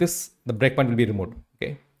double click this, the breakpoint will be removed.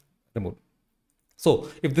 Okay, removed. So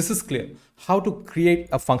if this is clear, how to create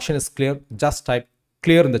a function is clear, just type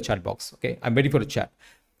clear in the chat box. Okay, I'm waiting for a chat.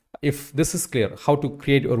 If this is clear, how to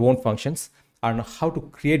create your own functions and how to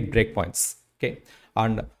create breakpoints. Okay,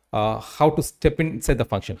 and how to step in inside the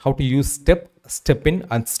function, how to use step in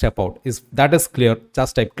and step out, that is clear,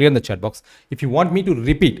 just type clear in the chat box. If you want me to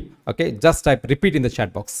repeat, okay, just type repeat in the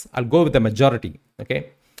chat box. I'll go with the majority. Okay,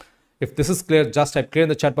 if this is clear, just type clear in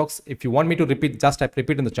the chat box. If you want me to repeat, just type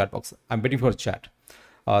repeat in the chat box. I'm waiting for a chat.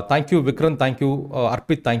 Thank you Vikram, thank you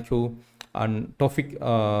Arpit, thank you, and Tofik,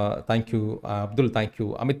 thank you, Abdul, thank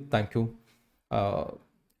you, Amit, thank you.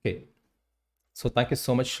 Okay, so thank you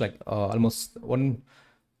so much. Like almost one,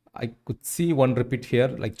 I could see one repeat here,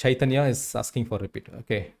 like Chaitanya is asking for repeat.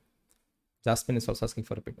 Okay, Jasmine is also asking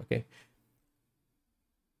for repeat. Okay,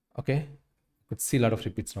 okay, could see a lot of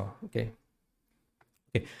repeats now. Okay,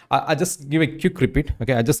 okay, I just give a quick repeat.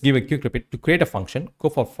 Okay, I just give a quick repeat. To create a function, go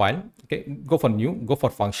for file. Okay, go for new, go for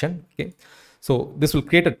function. Okay, so this will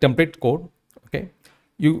create a template code. Okay,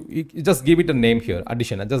 you just give it a name here,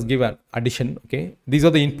 addition. I just give an addition. Okay, these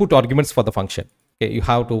are the input arguments for the function. Okay, you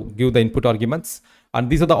have to give the input arguments, and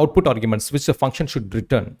these are the output arguments which the function should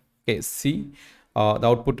return. Okay, C, the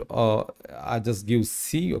output, I just give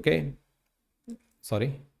C. Okay,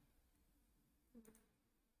 sorry.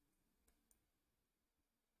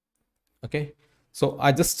 Okay, so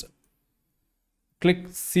I just click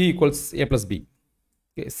C equals A plus B.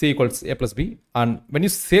 Okay, C equals A plus B, and when you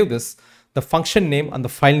save this, the function name and the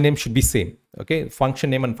file name should be same. Okay,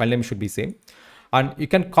 function name and file name should be same, and you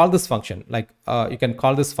can call this function like you can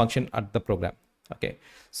call this function at the program. Okay,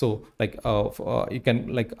 so like you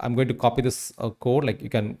can, like, I'm going to copy this code. Like you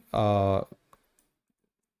can copy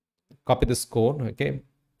this code. Okay,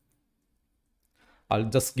 I'll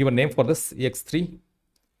just give a name for this, ex3,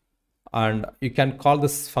 and you can call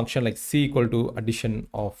this function like C equal to addition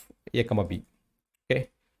of A comma B. Okay,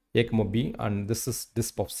 A comma B, and this is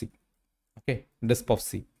disp of C. Okay, disp of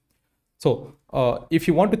C. So if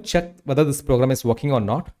you want to check whether this program is working or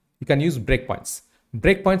not, you can use breakpoints.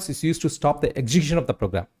 Breakpoints is used to stop the execution of the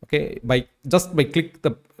program. Okay, by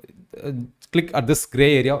click at this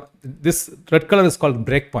gray area. This red color is called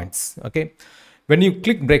breakpoints. Okay, when you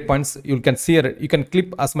click breakpoints, you can see you can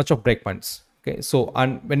clip as much of breakpoints. Okay, so,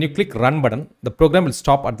 and when you click run button, the program will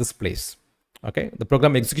stop at this place. Okay, the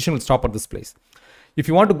program execution will stop at this place. If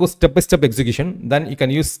you want to go step-by-step execution, then you can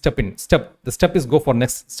use step in. The step is go for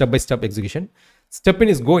next step-by-step execution. Step in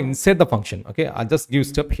is go inside the function. Okay, I'll just give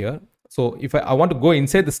step here. So if I want to go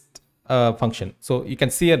inside this function, so you can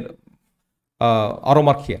see an arrow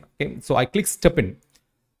mark here. Okay, so I click step in,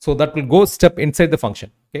 so that will go step inside the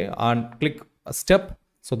function. Okay, and click a step,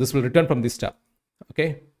 so this will return from this step.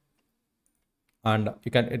 Okay, and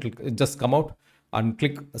you can, it'll just come out, and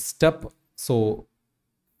click a step. So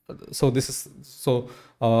this is the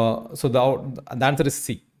answer is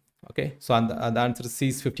C. Okay, so and the answer is C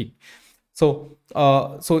is 15. So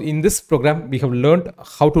so in this program we have learned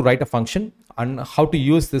how to write a function and how to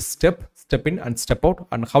use this step in and step out,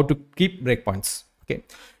 and how to keep breakpoints. Okay,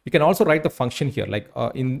 you can also write the function here, like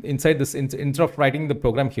inside this, instead of writing the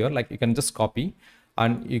program here, like you can just copy,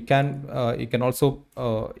 and you can also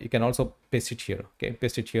paste it here. Okay,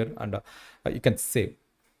 paste it here, and you can save.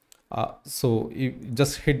 So you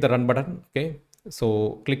just hit the run button. Okay,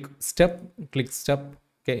 so click step.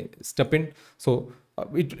 Okay, step in. So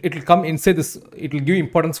it will come inside this. It will give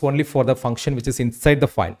importance only for the function which is inside the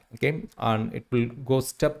file. Okay, and it will go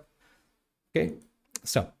step. Okay,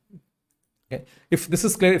 step. Okay, if this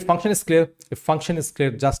is clear, if function is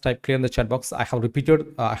clear, just type clear in the chat box. I have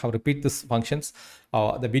repeat these functions.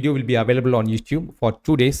 The video will be available on YouTube for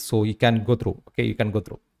 2 days, so you can go through. Okay, you can go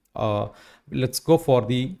through. Let's go for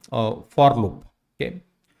the for loop. Okay,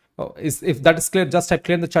 if that is clear, just type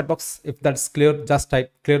clear in the chat box. If that's clear, just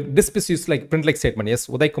type clear. Disp is used like print like statement. Yes,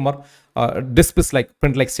 Uday Kumar, disp is like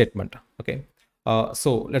print like statement. Okay,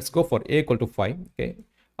 so let's go for A equal to 5. Okay,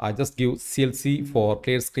 I just give CLC for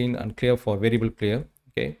clear screen and clear for variable clear.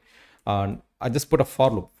 Okay, and I just put a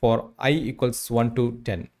for loop for I equals 1 to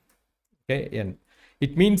 10. Okay, and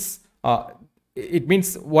it means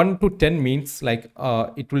 1 to 10 means like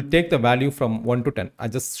it will take the value from 1 to 10. I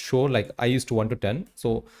just show like I used to 1 to 10.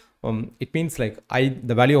 So it means like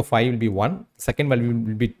the value of I will be 1, second value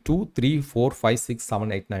will be 2, 3, 4, 5, 6,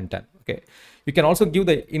 7, 8, 9, 10. Okay, you can also give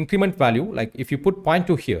the increment value, like if you put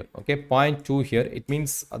 0.2 here. Okay, 0.2 here, it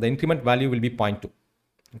means the increment value will be 0.2.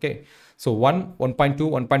 Okay, so 1, 1.2,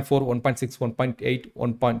 1.4, 1.6, 1.8,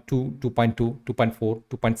 1.2, 2.2, 2.4,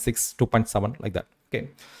 2.6, 2.7, like that. Okay,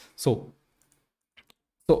 so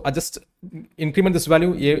I just increment this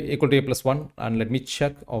value A equal to A plus 1, and let me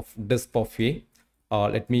check of disp of A.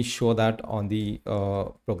 Let me show that on the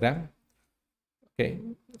program. Okay,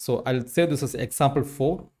 so I'll say this is example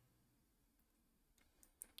 4.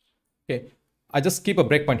 Okay, I just keep a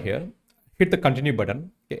breakpoint here, hit the continue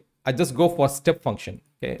button. Okay, I just go for step function.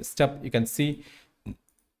 Okay, step, you can see.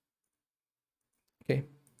 Okay,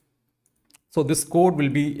 so this code will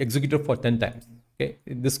be executed for 10 times. Okay,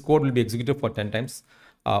 this code will be executed for 10 times.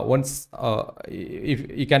 Once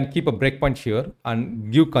if you can keep a breakpoint here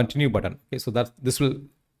and give continue button. Okay, so that this will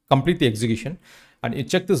complete the execution, and you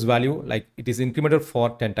check this value, like it is incremented for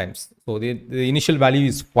 10 times. So the initial value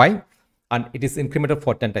is 5 and it is incremented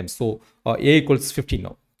for 10 times. So A equals 15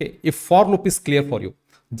 now. Okay, if for loop is clear for you,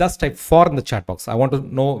 just type for in the chat box. I want to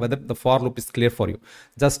know whether the for loop is clear for you.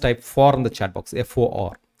 Just type for in the chat box,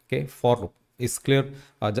 FOR. Okay, for loop is clear.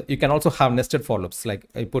 You can also have nested for loops, like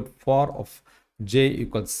I put for of j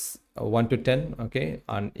equals 1 to 10. Okay,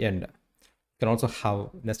 and end. You can also have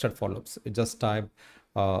nested for loops. You just type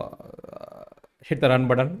hit the run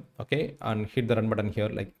button. Okay, and hit the run button here,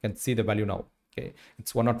 like you can see the value now. Okay,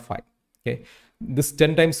 it's 105. Okay, this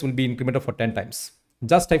 10 times will be incremented for 10 times.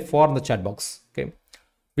 Just type for in the chat box. Okay,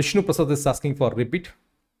 Vishnu Prasad is asking for repeat.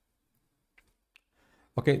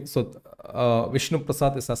 Okay, so Vishnu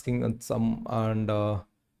Prasad is asking some, and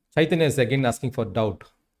Chaitanya is again asking for doubt.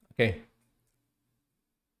 Okay.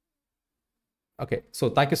 Okay, so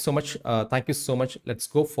thank you so much. Thank you so much. Let's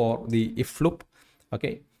go for the if loop.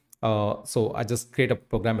 Okay, so I just create a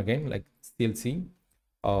program again like CLC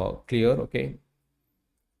clear. Okay,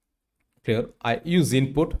 clear. I use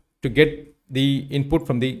input to get the input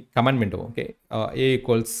from the command window. Okay, A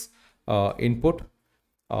equals input,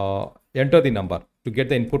 enter the number to get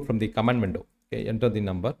the input from the command window. Okay, enter the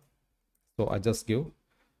number. So I just give,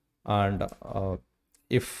 and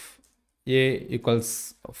if A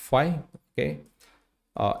equals 5, okay,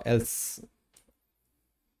 else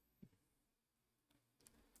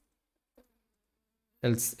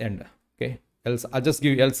end. Okay, else I'll just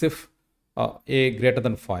give else if A greater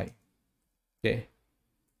than 5. Okay,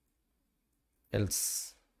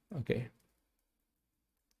 else. Okay,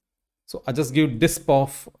 so I just give disp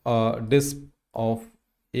of A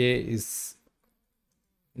is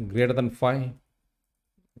greater than 5.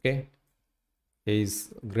 Okay, A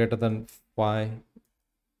is greater than 5.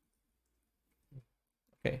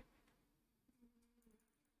 Okay,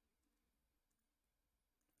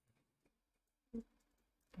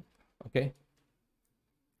 okay,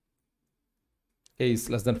 A is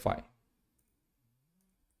less than 5.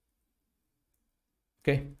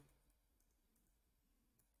 Okay,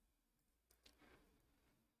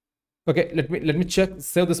 okay, let me check,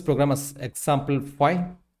 save this program as example 5.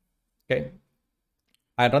 Okay,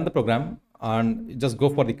 I run the program and just go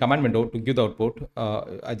for the command window to give the output.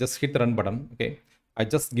 I just hit the run button. Okay, I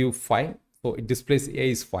just give 5, so it displays A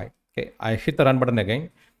is 5. Okay, I hit the run button again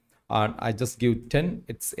and I just give 10.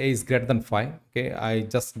 It's A is greater than 5. Okay, I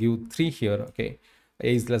just give 3 here. Okay,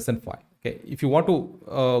 A is less than 5. Okay, if you want to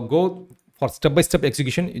go for step-by-step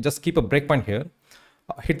execution, you just keep a breakpoint here,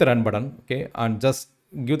 hit the run button. Okay, and just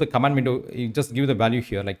give the command window. You just give the value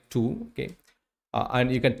here like 2. Okay,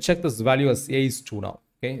 and you can check this value as A is 2 now.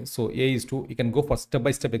 Okay, so A is 2. You can go for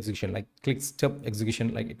step-by-step execution, like click step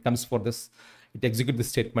execution, like it comes for this, it executes the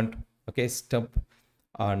statement. Okay, step,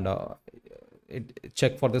 and it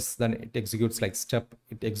check for this, then it executes like step,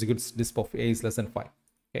 it executes disp of A is less than 5.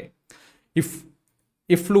 Okay,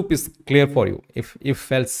 if loop is clear for you,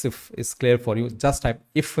 if else if is clear for you, just type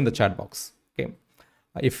if in the chat box. Okay,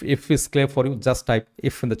 if is clear for you, just type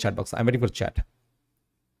if in the chat box. I'm waiting for chat.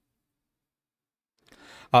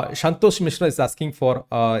 Shantosh Mishra is asking for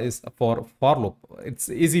loop. It's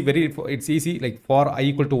easy, it's easy, like for I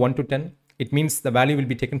equal to 1 to 10. It means the value will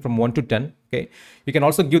be taken from 1 to 10. Okay, you can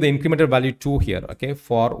also give the incremental value 2 here. Okay,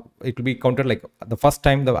 for it will be counted like the first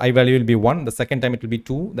time the I value will be 1, the second time it will be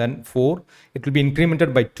 2, then 4. It will be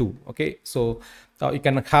incremented by 2. Okay, so you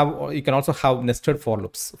can also have nested for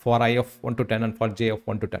loops for I of 1 to 10 and for j of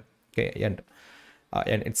 1 to 10. Okay, and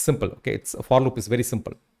it's simple. Okay, it's a for loop is very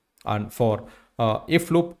simple. And for if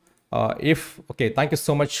loop, okay, thank you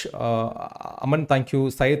so much, Aman, thank you,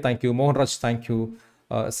 Syed, thank you, Mohan Raj, thank you,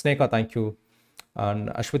 Sneka, thank you, and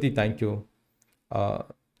Ashwati, thank you.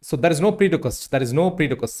 So there is no prerequisite. There is no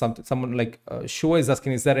prerequisite. Someone like Shua is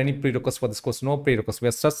asking, is there any prerequisite for this course? No prerequisite. We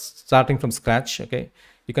are just starting from scratch. Okay,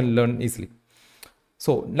 you can learn easily.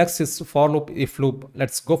 So next is for loop, if loop.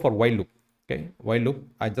 Let's go for while loop. Okay, while loop.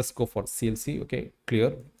 I just go for CLC. Okay,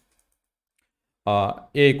 clear. A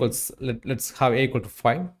equals, let's have A equal to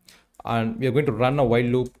 5, and we are going to run a while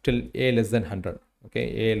loop till A less than 100.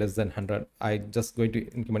 Okay, A less than 100. I just going to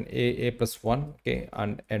increment A plus 1. Okay,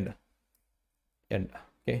 and end.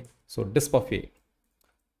 Okay, so disp of A.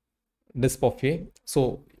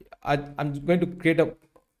 So I'm going to create a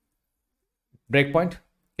breakpoint.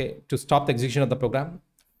 Okay, to stop the execution of the program.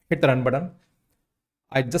 Hit the run button.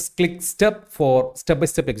 I just click step for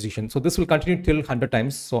step-by-step execution. So this will continue till 100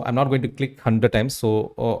 times. So I'm not going to click 100 times.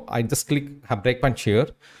 So I just click have breakpoint here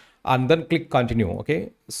and then click continue.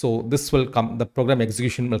 Okay, so this will come, the program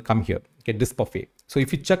execution will come here. Okay, disp of A. So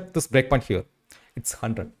if you check this breakpoint here, it's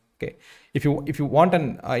 100. Okay, if you want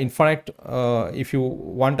an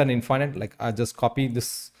infinite, like I just copy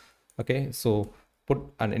this. Okay, so put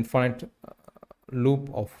an infinite loop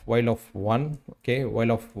of while of 1. Okay,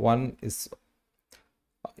 while of 1 is,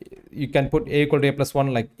 you can put A equal to A plus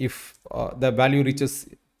 1, like if the value reaches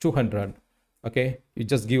 200. Okay, you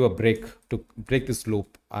just give a break to break this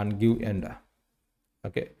loop and give end.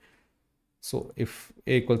 Okay, so if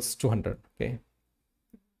A equals 200. Okay,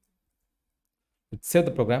 let's save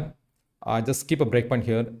the program. Just keep a breakpoint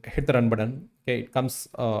here, hit the run button. Okay, it comes,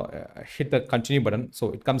 hit the continue button.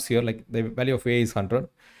 So it comes here like the value of A is 100.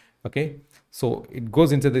 Okay, So it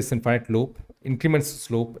goes into this infinite loop, increments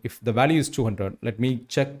slope. If the value is 200, let me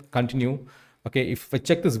check, continue. Okay, if I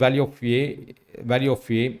check this value of a, the value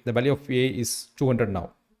of a is 200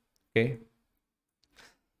 now. Okay,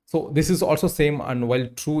 so this is also same, and while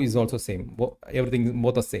true is also same. Everything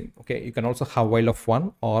both the same. Okay, you can also have while of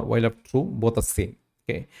 1 or while of true, both the same.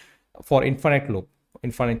 Okay, for infinite loop,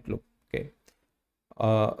 Okay,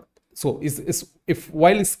 uh, so is if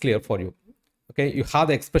while is clear for you. Okay, you have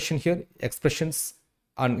the expression here, expressions,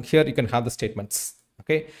 and here you can have the statements.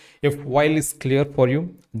 Okay, if while is clear for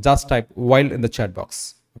you, just type while in the chat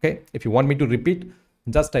box. Okay, if you want me to repeat,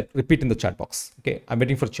 just type repeat in the chat box. Okay, I'm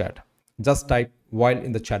waiting for chat. Just type while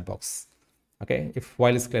in the chat box. Okay, if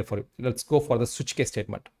while is clear for you. Let's go for the switch case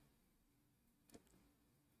statement.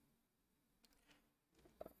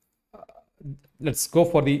 Let's go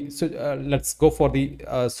for the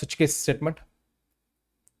switch case statement.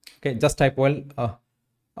 Okay, just type while.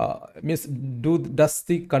 Means do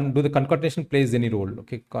the concatenation plays any role?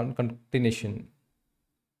 Okay, concatenation.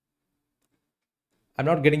 I'm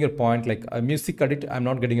not getting your point. Like music edit, I'm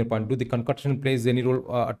not getting your point. Do the concatenation plays any role?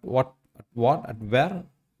 At where?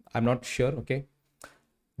 I'm not sure. Okay,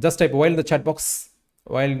 just type while in the chat box.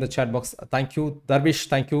 While in the chat box. Thank you, Darvish.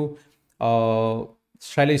 Thank you,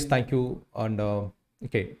 Shailesh. Thank you, and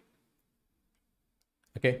okay.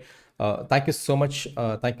 Okay, thank you so much.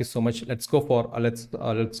 Thank you so much. Let's go for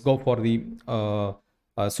the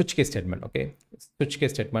switch case statement. Okay, switch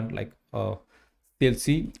case statement like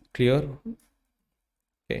CLC clear.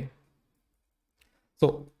 Okay,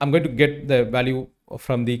 so I'm going to get the value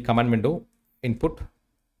from the command window. Input,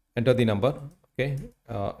 enter the number. Okay,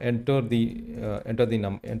 enter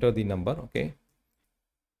the number. Okay,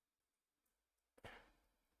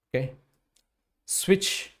 okay,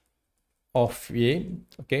 switch of a.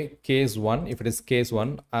 Okay, case 1. If it is case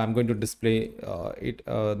 1, I'm going to display it.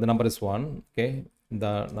 The number is 1. Okay,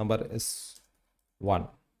 the number is 1.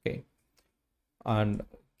 Okay, and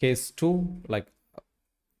case 2, like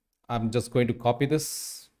I'm just going to copy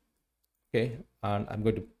this. Okay, and I'm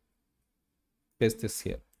going to paste this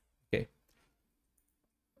here. Okay,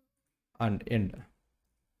 and end.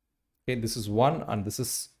 Okay, this is 1, and this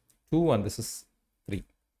is 2, and this is 3.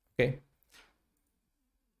 Okay,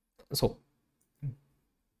 so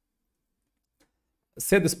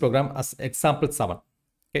save this program as example 7.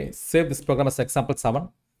 Okay, save this program as example 7.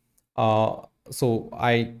 So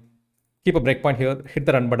I keep a breakpoint here, hit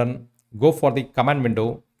the run button, go for the command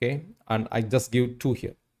window. Okay, and I just give 2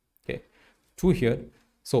 here. Okay, 2 here.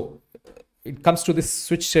 So it comes to this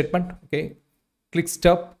switch statement. Okay, click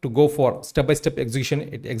step to go for step-by-step execution.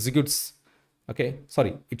 It executes. Okay,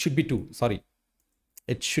 sorry, it should be 2. Sorry,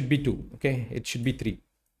 it should be 2. Okay, it should be 3.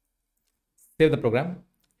 Save the program,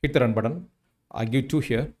 hit the run button. I give 2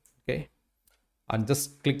 here. Okay, and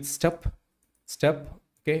just click step.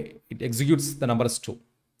 Okay, it executes the number as 2.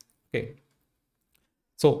 Okay,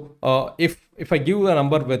 so if I give a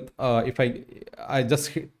number with if I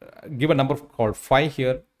just give a number called 5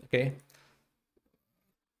 here. Okay,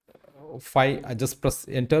 5, I just press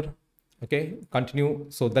enter. Okay, continue.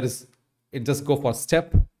 So that is, it just go for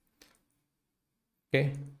step.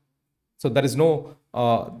 Okay, so there is no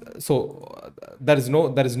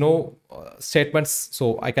statements,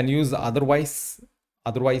 so I can use otherwise.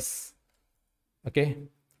 Okay,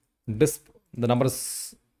 this the number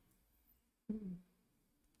is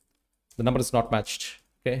not matched.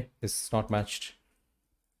 Okay, it's not matched.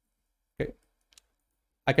 Okay,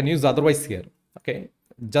 I can use otherwise here. Okay,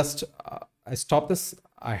 just I stop this,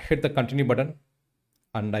 I hit the continue button,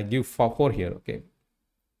 and I give 4 here. Okay,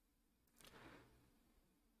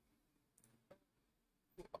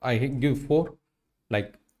 I give 4,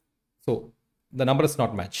 like so the number is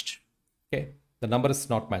not matched. Okay, the number is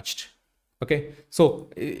not matched. Okay, so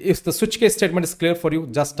if the switch case statement is clear for you,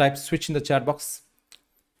 just type switch in the chat box.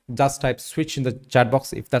 Just type switch in the chat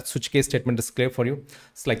box if that switch case statement is clear for you.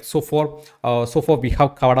 It's like so far we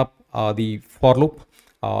have covered up the for loop,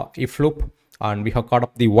 if loop, and we have covered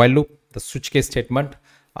up the while loop, the switch case statement,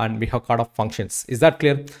 and we have covered up functions. Is that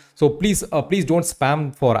clear? So please don't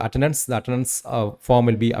spam for attendance. The attendance form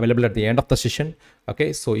will be available at the end of the session.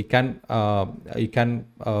 Okay, so you can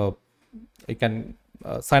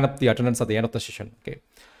sign up the attendance at the end of the session. Okay.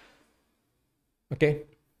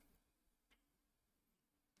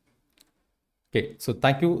 Okay, so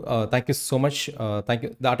thank you so much. Thank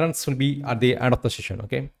you. The attendance will be at the end of the session.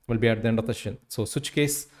 Okay, will be at the end of the session. So switch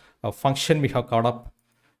case function we have covered up,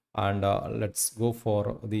 and let's go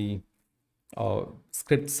for the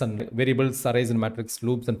scripts and variables, arrays and matrix,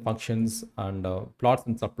 loops and functions, and plots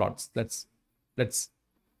and subplots. Let's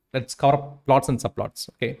cover up plots and subplots.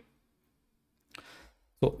 Okay.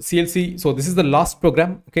 So CLC, so this is the last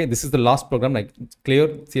program. Okay, this is the last program, like clear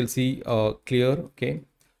CLC, clear. Okay,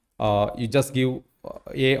 you just give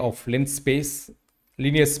A of length space,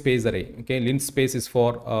 linear space array. Okay, length space is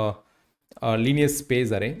for linear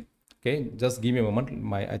space array. Okay, just give me a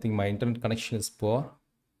moment. I think my internet connection is poor.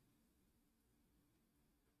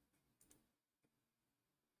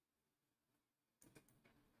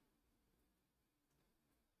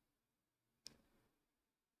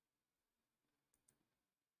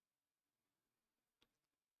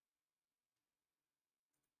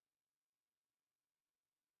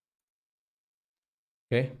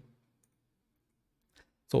 Okay,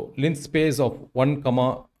 so length space of 1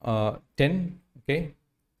 comma 10. Okay,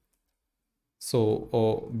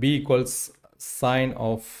 so B equals sine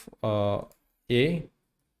of A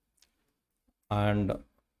and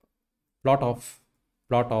plot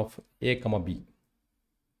of A comma B.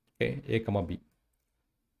 Okay, A comma B.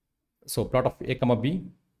 So plot of A comma B.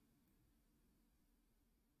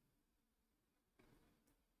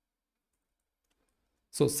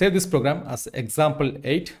 So save this program as example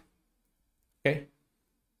 8. Okay,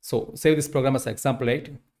 so save this program as example 8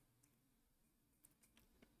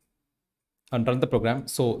 and run the program.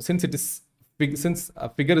 So since it is since a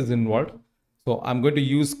figure is involved, so I'm going to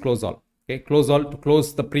use close all. Okay, close all to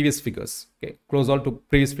close the previous figures. Okay, close all to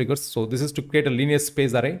previous figures. So this is to create a linear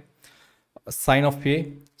space array, sine of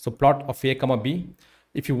A. So plot of A comma B.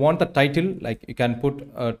 If you want the title, like you can put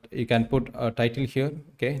a title here.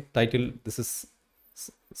 Okay, title, this is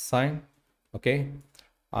sine. Okay,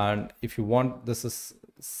 and if you want, this is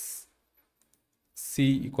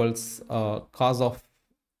C equals cos of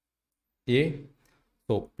A.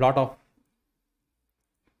 So plot of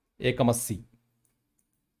A comma C.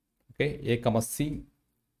 Okay, A comma C,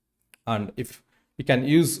 and if you can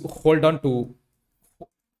use hold on to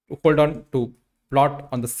plot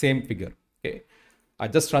on the same figure. Okay, I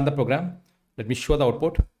just run the program. Let me show the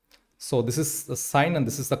output. So this is the sine and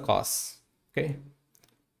this is the cos. Okay,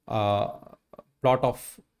 plot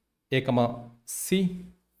of A comma C.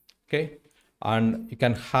 Okay, and you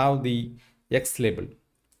can have the X label.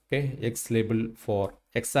 Okay, X label for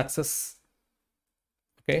X axis.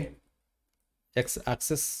 Okay, X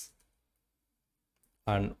axis,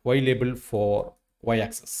 and Y label for Y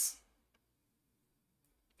axis.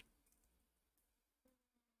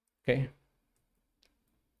 Okay,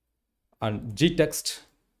 and G text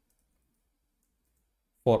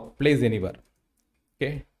for place anywhere.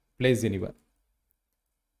 Okay, place anywhere.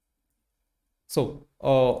 So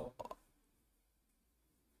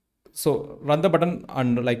so run the button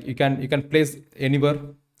and like you can place anywhere.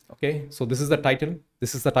 Okay, so this is the title,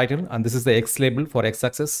 and this is the X label for X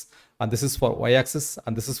axis, and this is for Y axis,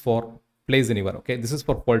 and this is for place anywhere. Okay, this is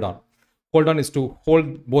for hold on. Hold on is to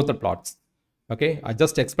hold both the plots. Okay, I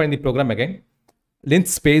just explained the program again. Length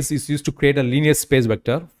space is used to create a linear space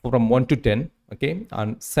vector from 1 to 10. Okay,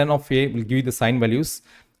 and sine of A will give you the sine values,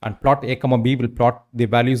 and plot A comma B will plot the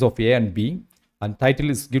values of A and B, and title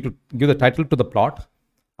is give the title to the plot,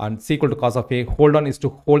 and C equal to cos of A. Hold on is to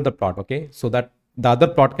hold the plot. Okay, so that the other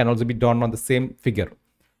plot can also be done on the same figure.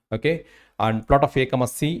 Okay, and plot of A comma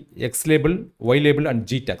C, X label, Y label, and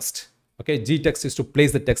G text. Okay, G text is to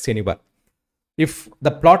place the text anywhere. If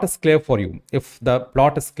the plot is clear for you,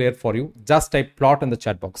 just type plot in the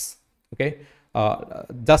chat box. Okay,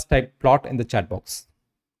 just type plot in the chat box.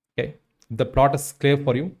 Okay, if the plot is clear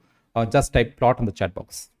for you, just type plot in the chat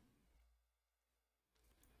box.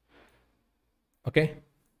 Okay,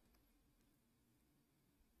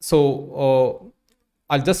 so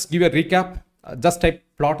I'll just give you a recap. Just type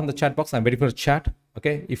plot in the chat box. I'm waiting for a chat.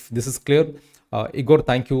 Okay, if this is clear, Igor,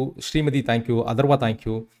 thank you. Srimati, thank you. Adarwa, thank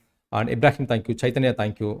you. And Ibrahim, thank you. Chaitanya,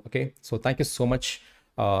 thank you. Okay, so thank you so much.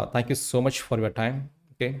 Thank you so much for your time.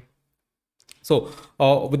 Okay, so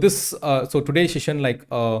with this, so today's session, like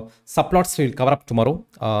subplots we will cover up tomorrow.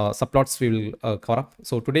 Subplots we will cover up.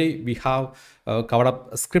 So today we have covered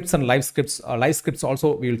up scripts and live scripts. Live scripts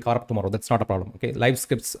also we will cover up tomorrow. That's not a problem. Okay, live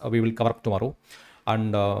scripts we will cover up tomorrow,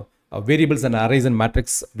 and variables and arrays and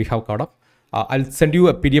matrix we have covered up. I'll send you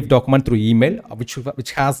a PDF document through email, which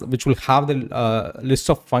will have the list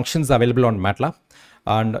of functions available on Matlab,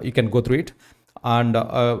 and you can go through it. And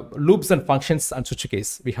loops and functions and switch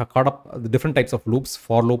case, we have covered up the different types of loops: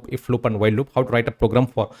 for loop, if loop, and while loop. How to write a program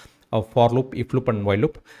for for loop, if loop, and while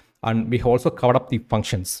loop. And we have also covered up the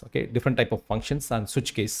functions. Okay, different type of functions and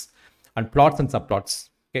switch case, and plots and subplots.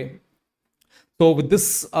 Okay. So with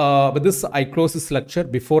this I close this lecture.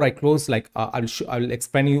 Before I close, like I'll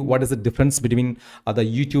explain you what is the difference between the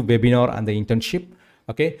YouTube webinar and the internship.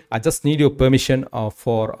 Okay, I just need your permission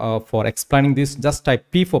for explaining this. Just type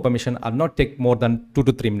P for permission. I'll not take more than 2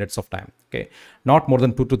 to 3 minutes of time. Okay, not more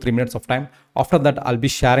than 2 to 3 minutes of time. After that, I'll be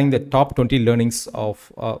sharing the top 20 learnings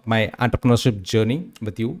of my entrepreneurship journey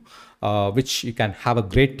with you, which you can have a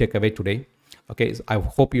great takeaway today. Okay, so I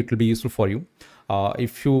hope it will be useful for you.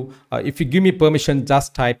 If you give me permission,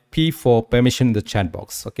 just type P for permission in the chat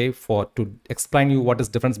box. Okay, for to explain you what is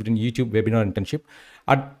difference between YouTube webinar and internship.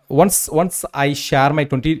 Once I share my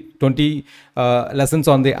 20 lessons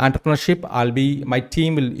on the entrepreneurship, my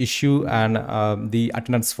team will issue the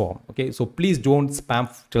attendance form. Okay, so please don't spam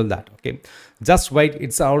till that. Okay, just wait.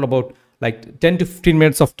 It's all about like 10 to 15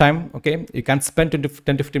 minutes of time. Okay, you can spend 10 to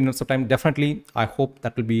 15 minutes of time. Definitely, I hope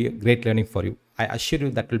that will be great learning for you. I assure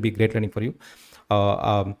you that will be great learning for you.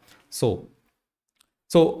 So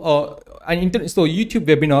YouTube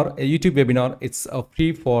webinar, it's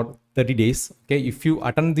free for 30 days. Okay, if you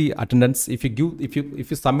attend the attendance, if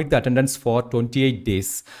you submit the attendance for 28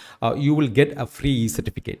 days, you will get a free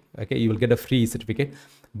certificate. Okay, you will get a free certificate,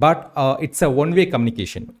 but it's a one-way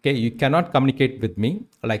communication. Okay, you cannot communicate with me.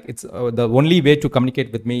 Like it's the only way to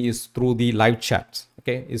communicate with me is through the live chat.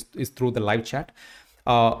 Okay, is through the live chat.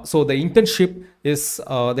 So the internship is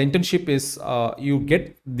you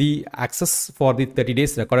get the access for the 30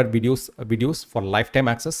 days recorded videos for lifetime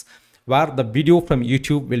access, where the video from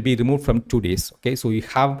YouTube will be removed from 2 days. Okay, so you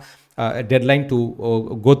have a deadline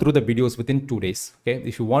to go through the videos within 2 days. Okay,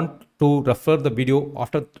 if you want to refer the video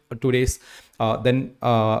after 2 days, then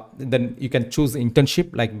you can choose internship,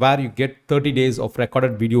 like where you get 30 days of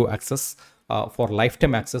recorded video access. For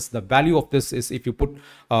lifetime access. The value of this is, if you put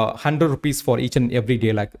 100 rupees for each and every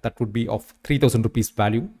day, like that would be of 3,000 rupees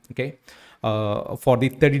value. Okay, for the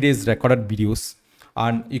 30 days recorded videos,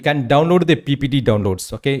 and you can download the PPT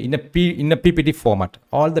downloads. Okay, in a PPT format.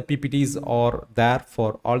 All the PPTs are there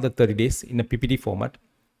for all the 30 days in a PPT format.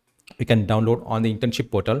 You can download on the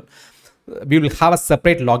internship portal. We will have a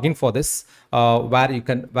separate login for this, where you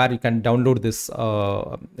can download this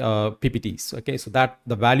PPTs. Okay, so that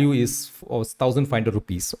the value is 1,500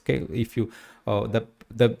 rupees. Okay, if you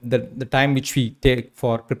the time which we take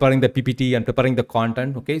for preparing the PPT and preparing the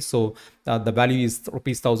content. Okay, so the value is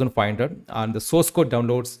rupees 1,500, and the source code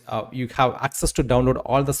downloads, you have access to download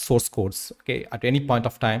all the source codes. Okay, at any point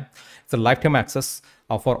of time. It's a lifetime access.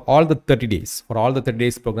 For all the 30 days,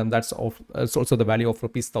 program, that's also the value of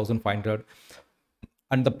rupees 1,500.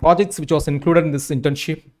 And the projects which was included in this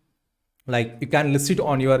internship, like you can list it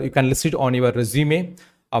on your resume.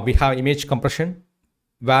 We have image compression,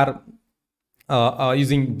 where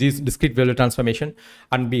using this discrete value transformation,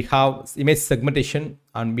 and we have image segmentation,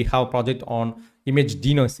 and we have project on image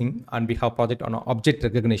denoising, and we have project on object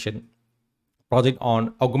recognition, project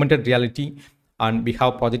on augmented reality, and we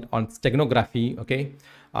have project on steganography. Okay,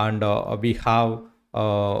 and we have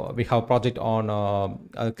project on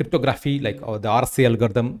cryptography, like the RSA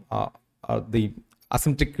algorithm, the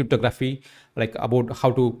asymmetric cryptography, like about how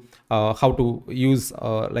to use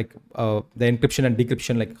the encryption and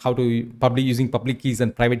decryption, like how to using public keys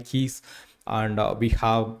and private keys. And we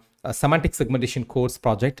have a semantic segmentation course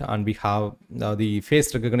project, and we have the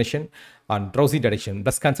face recognition and drowsy detection,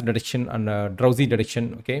 breast cancer detection, and drowsy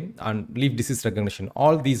detection. Okay, and leaf disease recognition.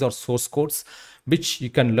 All these are source codes which you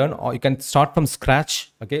can learn, or you can start from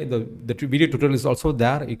scratch. Okay, the video tutorial is also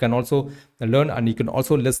there. You can also learn, and you can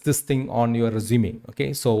also list this thing on your resume.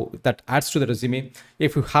 Okay, so that adds to the resume.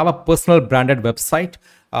 If you have a personal branded website,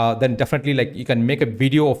 then definitely, like, you can make a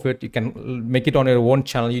video of it. You can make it on your own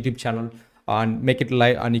channel, YouTube channel, and make it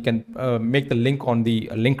live, and you can make the link on the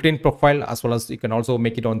LinkedIn profile, as well as you can also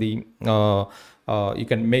make it on the you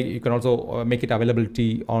can also make it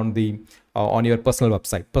availability on the on your personal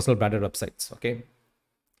website, personal branded websites. Okay,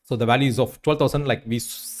 so the value is of 12,000. Like, we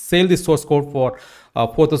sell this source code for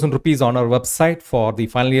 4,000 rupees on our website for the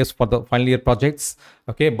final year projects.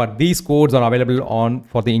 Okay, but these codes are available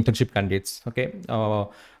for the internship candidates. Okay,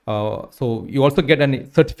 so you also get a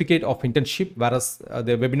certificate of internship, whereas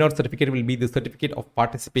the webinar certificate will be the certificate of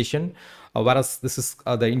participation, whereas this is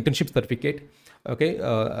the internship certificate. Okay,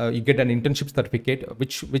 you get an internship certificate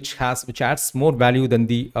which adds more value than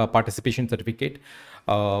the participation certificate.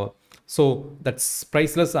 So that's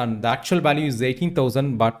priceless, and the actual value is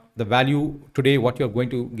 18,000, but the value today what you're going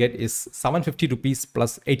to get is 750 rupees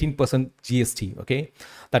plus 18% GST. Okay,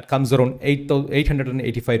 that comes around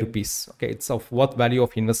 885 rupees. Okay, it's of worth value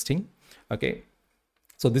of investing. Okay,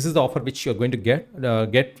 so this is the offer which you're going to get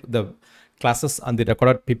the classes and the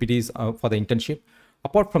recorded PPTs for the internship.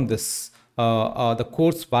 Apart from this, the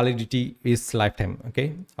course validity is lifetime.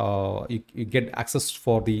 Okay, you get access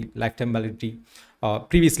for the lifetime validity.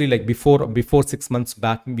 previously, like before 6 months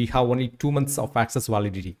back, we have only 2 months of access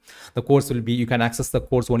validity. The course will be, you can access the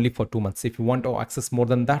course only for 2 months. If you want to access more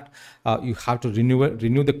than that, you have to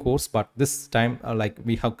renew the course. But this time, like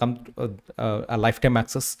we have come to a lifetime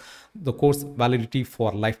access, the course validity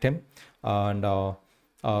for lifetime. And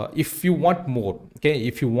if you want more, okay,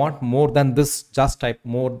 if you want more than this, just type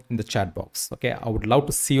more in the chat box. Okay, I would love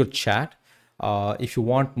to see your chat. If you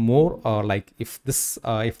want more, like if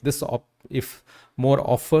if more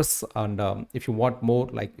offers, and if you want more,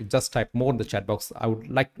 like just type more in the chat box. I would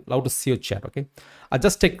love to see your chat. Okay, I'll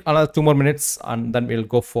just take another 2 more minutes, and then we'll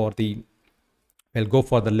go for the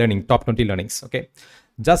learning, top 20 learnings. Okay,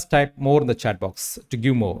 just type more in the chat box to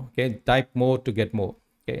give more. Okay, type more to get more.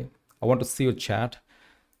 Okay, I want to see your chat.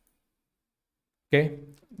 Okay,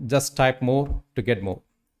 just type more to get more.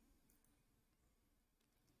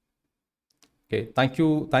 Okay, thank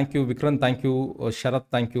you, Vikram, thank you, Sharath,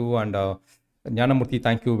 thank you, and Jnanamurthy,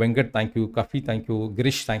 thank you, Venkat, thank you, Kafi, thank you,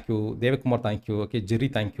 Girish, thank you, Devakumar, thank you, okay, Jerry,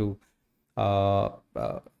 thank you,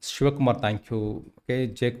 Shivakumar, thank you, okay,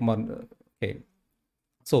 Jaykumar, okay.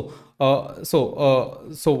 So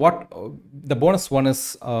what the bonus one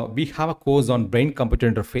is, we have a course on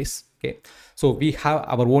brain-computer interface. Okay, so we have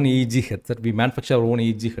our own EEG headset. We manufacture our own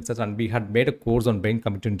EEG headset, and we had made a course on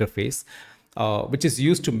brain-computer interface, which is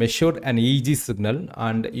used to measure an EEG signal,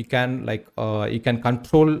 and you can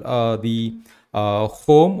control the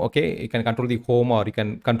home. Okay, you can control the home, or you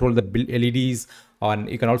can control the LEDs, and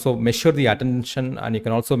you can also measure the attention, and you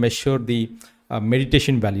can also measure the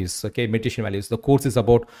meditation values. Okay, meditation values. The course is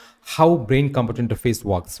about how brain-computer interface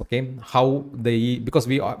works. Okay, how because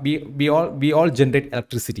we all generate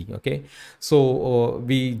electricity. Okay, so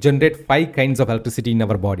we generate 5 kinds of electricity in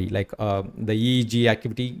our body, like the EEG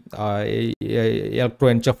activity,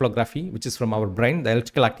 electroencephalography, which is from our brain, the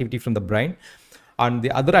electrical activity from the brain. And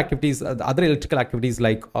the other activities, the other electrical activities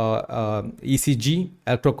like ECG,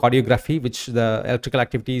 electrocardiography, which the electrical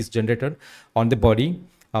activity is generated on the body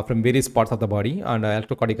from various parts of the body, and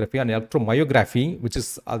electrocardiography, and electromyography, which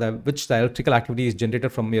is the electrical activity is generated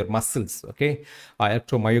from your muscles. Okay,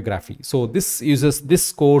 electromyography. So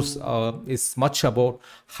this course is much about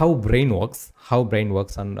how brain works, and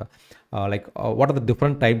what are the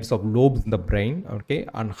different types of lobes in the brain. Okay,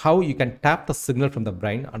 and how you can tap the signal from the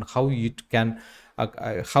brain, and how you can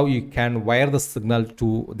wire the signal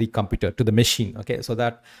to the computer, to the machine. Okay, so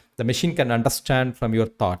that the machine can understand from your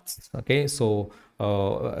thoughts. Okay, so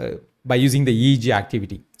by using the EEG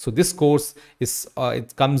activity. So this course is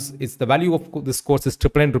the value of this course is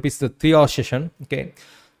 999 rupees. It's a 3-hour session. Okay,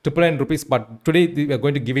 999 rupees. But today we are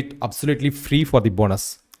going to give it absolutely free for the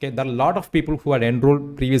bonus. Okay, there are a lot of people who had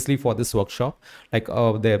enrolled previously for this workshop, like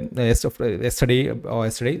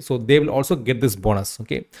yesterday. So they will also get this bonus.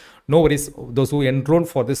 Okay, no worries. Those who enroll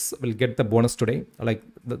for this will get the bonus today. Like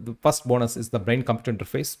the first bonus is the brain-computer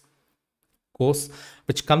interface course,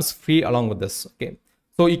 which comes free along with this. Okay,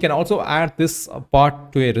 so you can also add this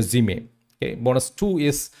part to a resume. Okay, bonus 2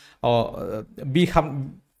 is we have,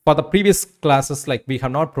 for the previous classes, like we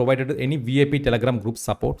have not provided any VIP Telegram group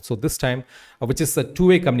support. So this time, which is a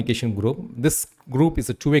two-way communication group. This group is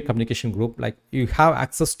a two-way communication group. Like you have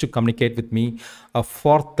access to communicate with me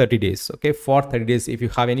for 30 days. Okay, for 30 days. If you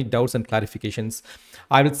have any doubts and clarifications,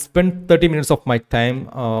 I will spend 30 minutes of my time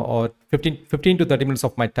or 15 to 30 minutes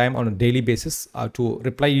of my time on a daily basis to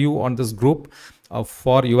reply you on this group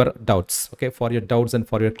for your doubts. Okay, for your doubts and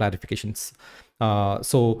for your clarifications.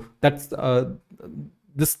 So that's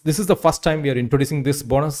this is the first time we are introducing this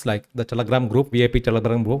bonus, like the Telegram group, VIP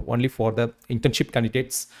Telegram group, only for the internship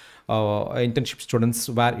candidates, internship students,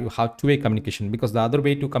 where you have two-way communication. Because the other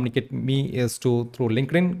way to communicate with me is through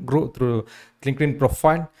LinkedIn group, through LinkedIn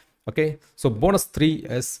profile. Okay, so bonus 3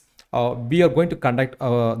 is we are going to conduct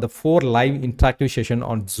the 4 live interactive session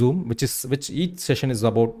on Zoom, which each session is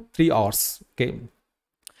about 3 hours. Okay,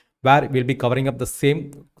 where we'll be covering up the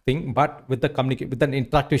same thing, but with an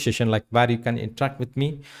interactive session, like where you can interact with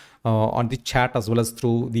me on the chat as well as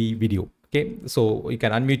through the video. Okay, so you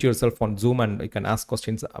can unmute yourself on Zoom and you can ask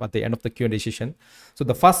questions at the end of the Q&A session. So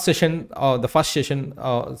the first session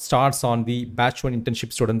starts on the batch 1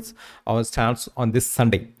 internship students, starts on this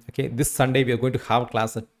Sunday. Okay, this Sunday we are going to have a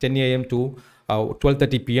class at 10 a.m. to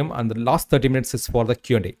 12:30 p.m. and the last 30 minutes is for the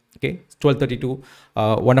Q&A. Okay, 12:30 to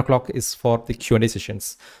 1 o'clock is for the Q&A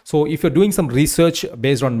sessions. So if you're doing some research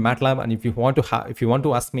based on Matlab, and if you want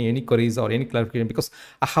to ask me any queries or any clarification, because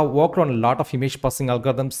I have worked on a lot of image processing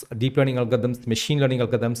algorithms, deep learning algorithms, machine learning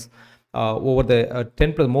algorithms, over the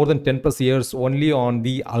 10 plus, more than 10 plus years only on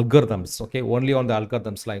the algorithms. Okay, only on the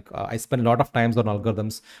algorithms. Like I spend a lot of times on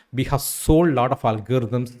algorithms. We have sold a lot of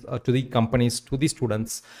algorithms to the companies, to the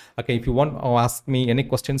students. Okay, if you want to ask me any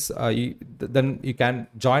questions, then you can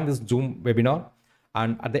join this Zoom webinar,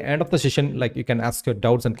 and at the end of the session, like, you can ask your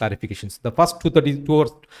doubts and clarifications. The first 2:32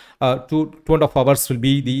 hours, 2.5 hours will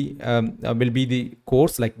be the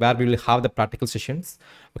course, like where we will have the practical sessions.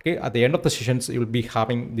 Okay, at the end of the sessions you will be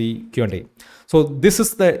having the Q&A. So this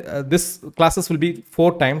is the this classes will be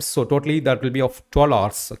 4 times, so totally that will be of 12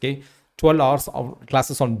 hours. Okay, 12 hours of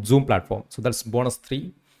classes on Zoom platform. So that's bonus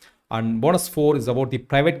 3. And bonus 4 is about the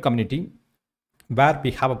private community, where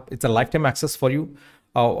we have it's a lifetime access for you.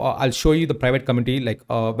 I'll show you the private community, like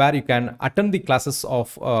where you can attend the classes on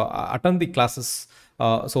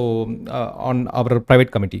our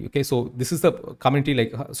private community. Okay, so this is the community,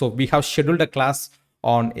 like, so we have scheduled a class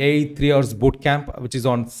on a 3 hours boot camp, which is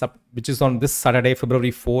on this Saturday,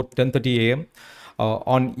 February 4th, 10:30 a.m.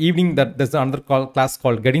 On evening, that there's another class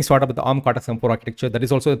called Getting Started with the ARM Cortex M4 Architecture. That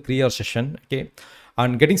is also a 3-hour session. Okay,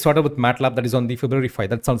 and Getting Started with Matlab, that is on the February 5th.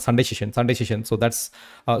 That's on Sunday session. So that's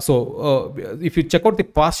if you check out the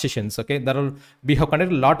past sessions, okay, we have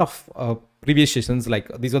conducted a lot of previous sessions. Like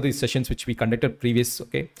these are the sessions which we conducted previous.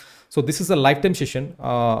 Okay, so this is a lifetime session.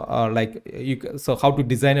 So how to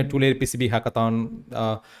design a 2-layer PCB hackathon,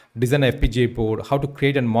 design a FPGA board, how to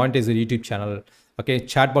create and monetize a YouTube channel. Okay,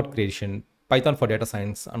 chatbot creation, Python for data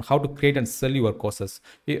science, and how to create and sell your courses,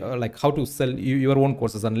 like how to sell your own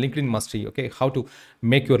courses, and LinkedIn mastery. Okay, how to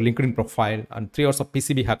make your LinkedIn profile, and 3 hours of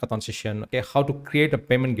PCB hackathon session. Okay, how to create a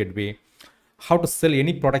payment gateway, how to sell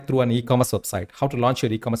any product through an e-commerce website, how to launch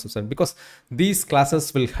your e-commerce website, because these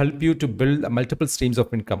classes will help you to build multiple streams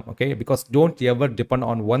of income. Okay, because don't ever depend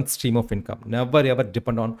on one stream of income. Never ever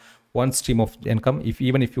depend on one stream of income. If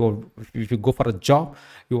you go for a job,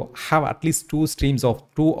 you have at least 2 or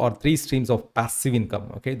 3 streams of passive income.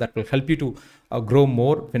 Okay, that will help you to grow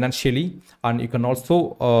more financially, and you can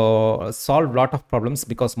also solve a lot of problems,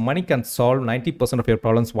 because money can solve 90% of your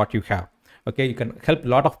problems what you have. Okay, you can help a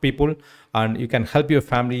lot of people, and you can help your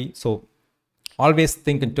family. So always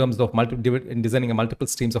think in terms of in designing a multiple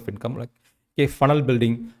streams of income, like, okay, funnel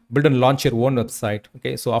building, build and launch your own website.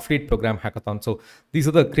 Okay, so affiliate program hackathon. So these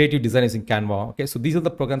are the creative designers in Canva. Okay, so these are the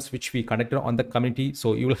programs which we conducted on the community.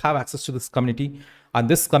 So you will have access to this community, and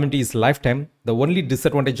this community is lifetime. The only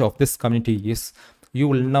disadvantage of this community is you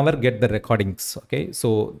will never get the recordings. Okay,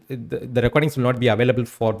 so the recordings will not be available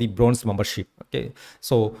for the bronze membership. Okay,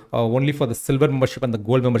 so only for the silver membership and the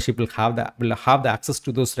gold membership will have the access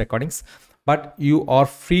to those recordings. But you are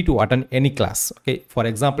free to attend any class. Okay, for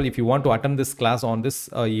example, if you want to attend this class on this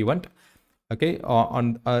event, okay,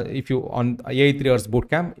 if you on AI 3 hours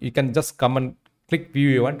bootcamp, you can just come and click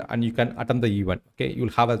view event, and you can attend the event. Okay, you'll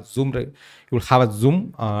have a Zoom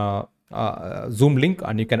Zoom link,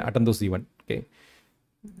 and you can attend those event. Okay,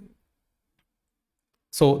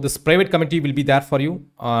 so this private community will be there for you,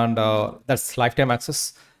 and that's lifetime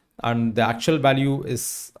access. And the actual value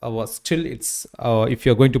is still, it's if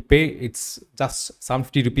you're going to pay, it's just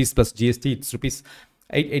 750 rupees plus GST. It's rupees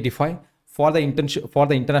 885 for the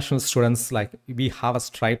international students. Like, we have a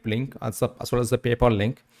Stripe link as well as the PayPal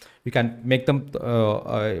link. You can make them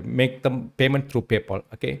payment through PayPal.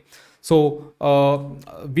 Okay, so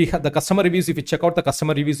we have the customer reviews. If you check out the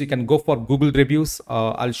customer reviews, you can go for Google reviews.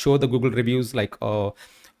 I'll show the Google reviews, like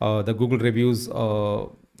the Google reviews,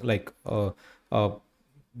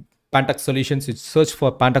 Pantech solutions. You search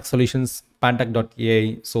for Pantech solutions,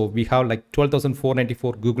 Pantech.ai. So we have like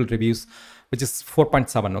 12,494 Google reviews, which is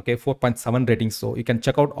 4.7. Okay, 4.7 ratings. So you can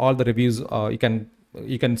check out all the reviews. You can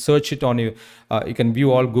search it on your. You can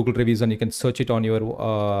view all Google reviews, and you can search it on your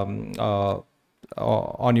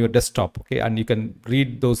desktop. Okay, and you can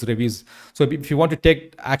read those reviews. So if you want to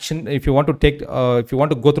take action, if you want to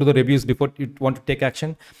go through the reviews before you want to take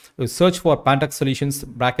action, you search for Pantech solutions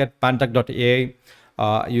Pantech.ai.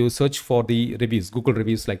 You search for the reviews, Google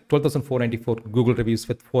reviews, like 12,494 Google reviews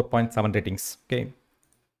with 4.7 ratings. Okay,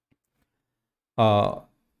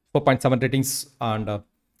 4.7 ratings, and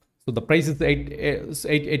so the price is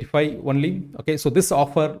 885 only. Okay, so this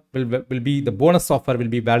offer will be the bonus offer will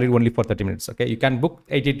be valid only for 30 minutes. Okay, you can book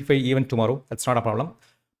 885 even tomorrow. That's not a problem.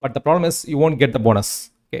 But the problem is you won't get the bonus.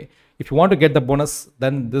 Okay, if you want to get the bonus,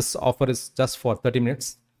 then this offer is just for 30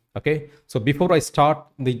 minutes. Okay, so before I start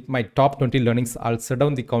my top 20 learnings, I'll set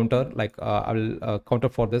down the counter. Like I will counter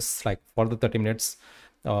for this, like for the 30 minutes.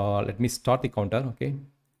 Let me start the counter. Okay,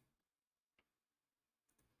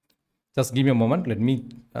 just give me a moment. Let me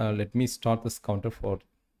start this counter for.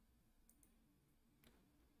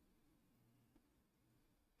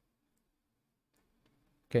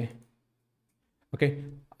 Okay, Okay,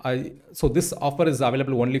 so this offer is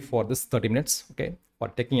available only for this 30 minutes. Okay, for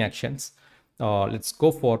taking actions. Let's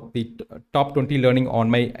go for the top 20 learning on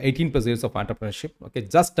my 18 plus years of entrepreneurship. Okay,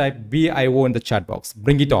 just type BIO in the chat box.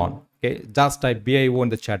 Bring it on. Okay, just type BIO in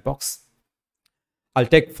the chat box. I'll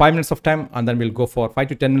take 5 minutes of time, and then we'll go for 5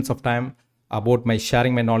 to 10 minutes of time about my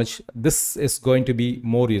sharing my knowledge. This is going to be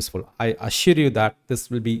more useful. I assure you that this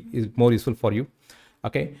will be more useful for you.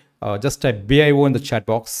 Okay, just type BIO in the chat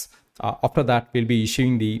box. After that, we'll be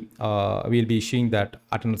issuing that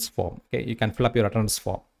attendance form. Okay, you can fill up your attendance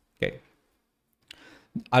form. Okay,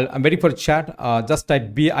 I'm waiting for a chat. Just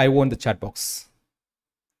type BIO in the chat box.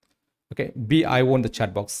 Okay, BIO in the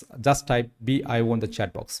chat box. Just type BIO in the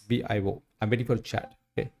chat box. BIO. I'm waiting for a chat.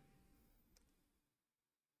 Okay,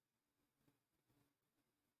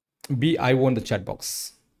 BIO in the chat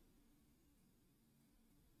box.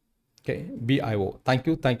 Okay, BIO. Thank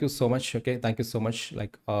you so much. Okay, thank you so much.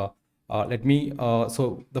 Like let me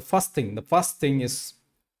so the first thing is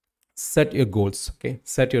set your goals. Okay,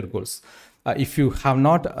 set your goals. If you have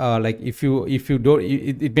not like if you don't,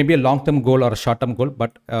 it may be a long-term goal or a short-term goal,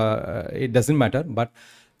 but it doesn't matter. But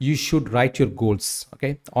you should write your goals,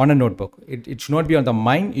 okay, on a notebook. It should not be on the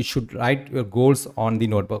mind. You should write your goals on the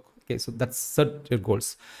notebook. Okay, so that's set your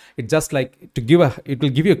goals. It just like it will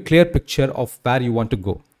give you a clear picture of where you want to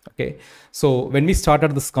go. Okay, so when we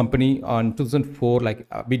started this company on 2004, like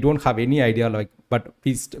we don't have any idea, like, but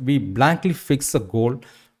we blankly fixed a goal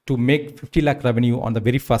to make 50 lakh revenue on the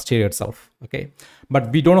very first year itself. Okay,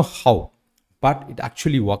 but we don't know how, but it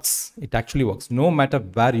actually works. It actually works. No matter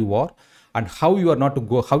where you are and how you are not to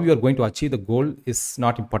go, how you are going to achieve the goal is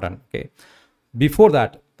not important. Okay, before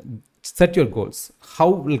that, set your goals. How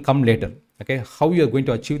will come later. Okay, how you are going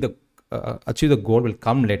to achieve the goal will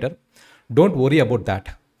come later. Don't worry about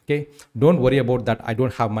that. Okay, don't worry about that. I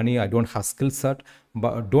don't have money, I don't have skill set,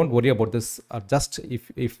 but don't worry about this. Just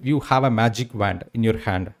if you have a magic wand in your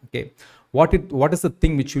hand, okay, what is the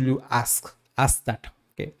thing which will you ask that.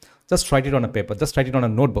 Okay, just write it on a paper, just write it on a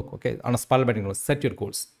notebook. Okay, on a spellbinding note. Set your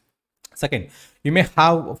goals. Second, you may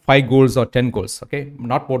have 5 goals or 10 goals. Okay,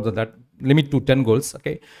 not more than that. Limit to 10 goals.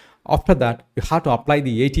 Okay, after that you have to apply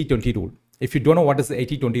the 80-20 rule. If you don't know what is the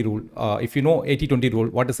 80-20 rule, if you know 80-20 rule,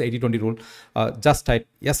 what is the 80-20 rule, just type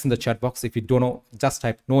yes in the chat box. If you don't know, just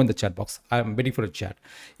type no in the chat box. I'm waiting for a chat.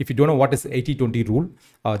 If you don't know what is the 80-20 rule,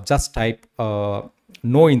 just type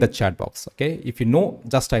no in the chat box. Okay, if you know,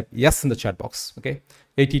 just type yes in the chat box. Okay,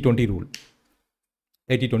 80-20 rule.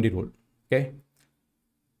 80-20 rule. Okay,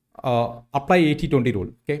 apply 80-20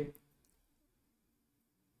 rule. Okay,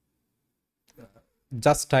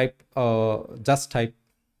 just type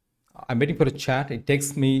I'm waiting for a chat. It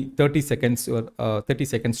takes me 30 seconds or 30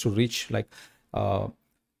 seconds to reach, like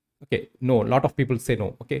okay, no, a lot of people say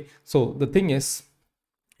no. Okay, so the thing is,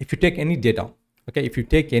 if you take any data, okay, if you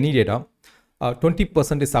take any data,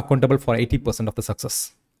 20% is accountable for 80% of the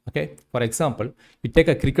success. Okay, for example, you take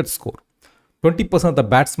a cricket score, 20% of the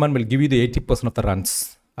batsman will give you the 80% of the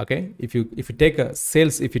runs. Okay, if you take a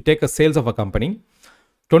sales of a company,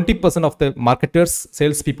 20% of the marketers,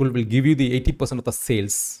 salespeople will give you the 80% of the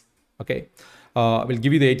sales. Okay, will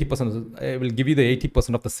give you the 80%. Will give you the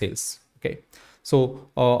 80% of the sales. Okay, so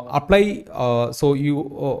apply. So you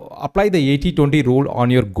apply the 80-20 rule on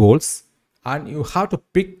your goals, and you have to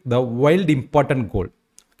pick the wild important goal.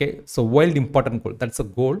 Okay, so wild important goal. That's a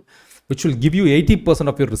goal which will give you 80%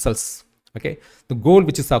 of your results. Okay, the goal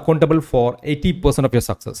which is accountable for 80% of your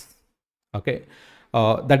success. Okay,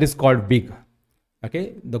 that is called big.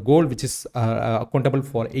 Okay, the goal which is accountable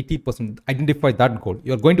for 80%, identify that goal.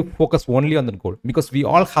 You're going to focus only on that goal, because we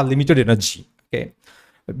all have limited energy. Okay,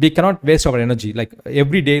 we cannot waste our energy. Like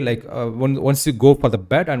every day, like once you go for the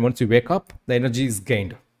bed and once you wake up, the energy is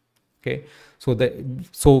gained. Okay, so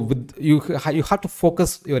you have to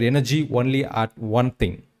focus your energy only at one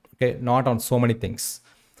thing. Okay, not on so many things.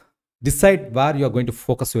 Decide where you are going to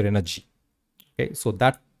focus your energy. Okay, so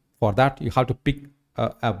for that you have to pick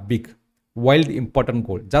a big, wild important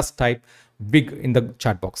goal. Just type big in the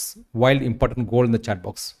chat box. Wild important goal in the chat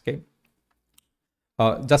box. Okay,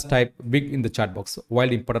 just type big in the chat box.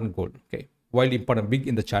 Wild important goal. Okay, wild important, big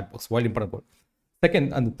in the chat box. Wild important goal.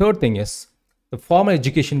 Second and the third thing is, the formal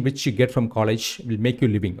education which you get from college will make you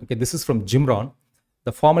living. Okay, this is from Jeevarajan.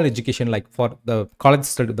 The formal education, like for the college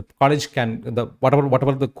study, the college can, the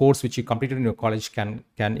whatever the course which you completed in your college can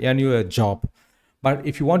earn you a job. But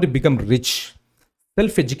if you want to become rich,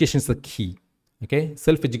 self-education is the key. Okay,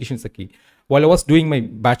 self-education is the key. While I was doing my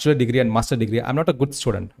bachelor degree and master degree, I'm not a good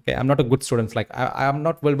student. Okay, I'm not a good student. Like I am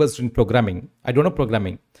not well versed in programming. I don't know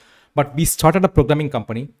programming, but we started a programming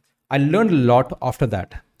company. I learned a lot after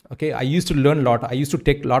that. Okay, I used to learn a lot. I used to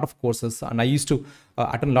take a lot of courses, and I used to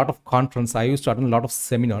attend a lot of conference. I used to attend a lot of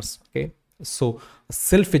seminars. Okay, so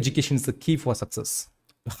self-education is the key for success.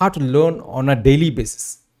 You have to learn on a daily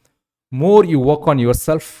basis. More you work on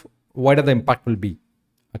yourself, wider the impact will be.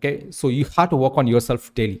 Okay, so you have to work on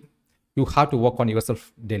yourself daily. You have to work on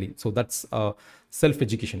yourself daily. So that's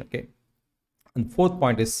self-education. Okay, and fourth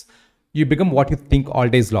point is you become what you think all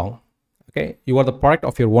days long. Okay, you are the product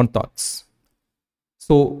of your own thoughts.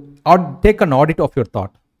 So take an audit of your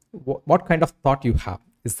thought. What kind of thought you have?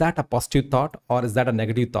 Is that a positive thought or is that a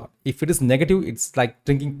negative thought? If it is negative, it's like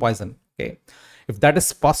drinking poison. Okay, if that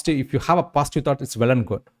is positive, if you have a positive thought, it's well and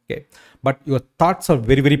good. Okay, but your thoughts are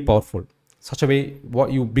very, very powerful. Such a way,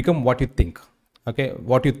 what you become what you think. Okay,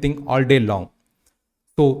 what you think all day long.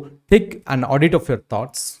 So take an audit of your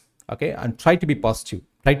thoughts. Okay, and try to be positive.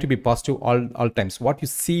 Try to be positive all times. What you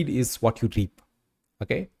seed is what you reap.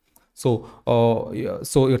 Okay, so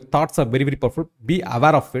so your thoughts are very, very powerful. Be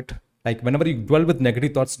aware of it. Like whenever you dwell with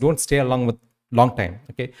negative thoughts, don't stay along with long time.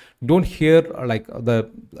 Okay, don't hear like the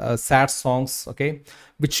sad songs. Okay,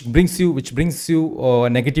 which brings you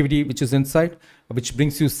negativity which is inside, which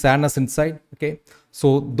brings you sadness inside. Okay,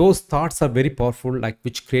 so those thoughts are very powerful, like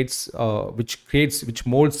which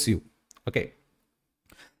molds you. Okay,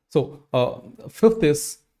 so fifth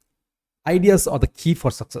is ideas are the key for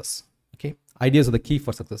success. Okay, ideas are the key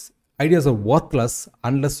for success. Ideas are worthless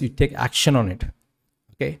unless you take action on it.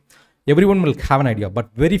 Okay, everyone will have an idea, but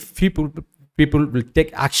very few people will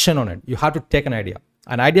take action on it. You have to take an idea.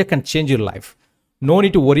 An idea can change your life. No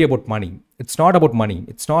need to worry about money. It's not about money.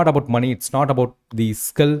 It's not about money. It's not about the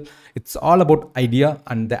skill. It's all about idea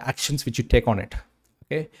and the actions which you take on it.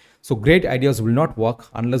 Okay, so great ideas will not work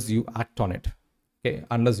unless you act on it. Okay,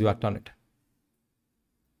 unless you act on it.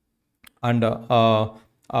 And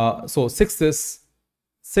so sixth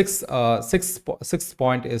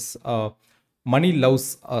point is money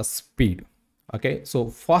loves speed. Okay, so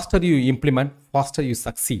faster you implement, faster you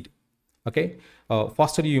succeed. Okay,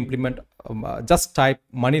 faster you implement. Just type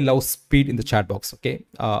money loves speed in the chat box. Okay,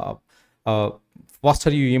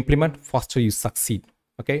 faster you implement, faster you succeed.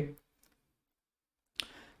 Okay,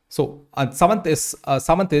 so and seventh is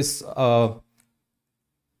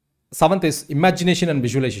imagination and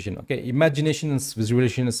visualization. Okay, imagination and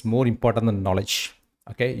visualization is more important than knowledge.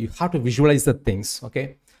 Okay, you have to visualize the things.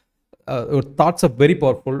 Okay, your thoughts are very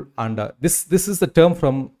powerful, and this is the term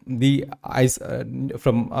from the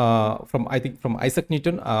from Isaac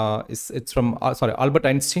Newton. It's from Albert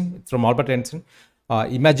Einstein. It's from Albert Einstein.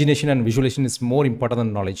 Imagination and visualization is more important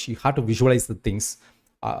than knowledge. You have to visualize the things.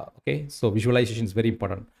 Okay, so visualization is very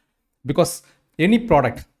important, because any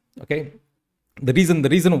product, okay, the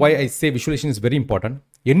reason why I say visualization is very important,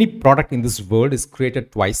 any product in this world is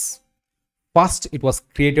created twice. First, it was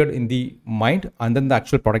created in the mind, and then the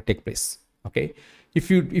actual product takes place. Okay,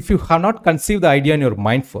 if you have not conceived the idea in your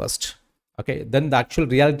mind first, okay, then the actual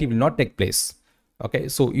reality will not take place. Okay,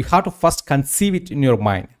 so you have to first conceive it in your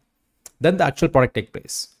mind, then the actual product takes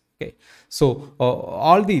place. Okay, so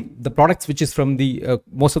all the products which is from the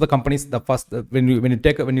most of the companies, the first when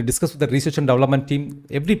you discuss with the research and development team,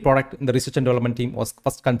 every product in the research and development team was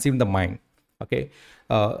first conceived in the mind. Okay,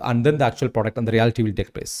 and then the actual product and the reality will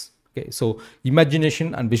take place. Okay, so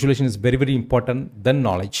imagination and visualization is very, very important than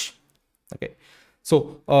knowledge. Okay,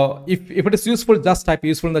 so if it is useful, just type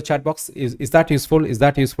useful in the chat box. Is that useful? Is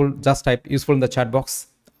that useful? Just type useful in the chat box.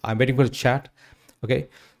 I'm waiting for the chat. Okay,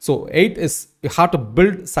 so 8 is you have to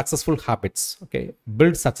build successful habits. Okay,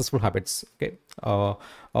 build successful habits. Okay,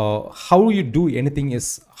 how you do anything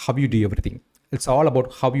is how you do everything. It's all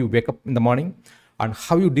about how you wake up in the morning and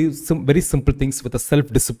how you do some very simple things with a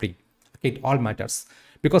self-discipline. Okay, it all matters.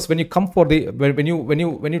 Because when you come for implementing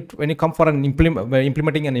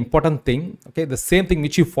an important thing, okay, the same thing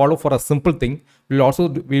which you follow for a simple thing we will also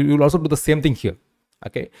do the same thing here.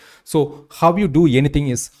 Okay, so how you do anything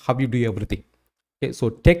is how you do everything. Okay, so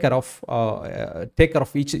take care of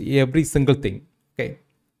every single thing. Okay,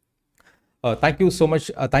 thank you so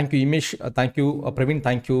much. Thank you, Imish. Thank you, Praveen.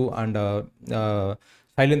 Thank you, and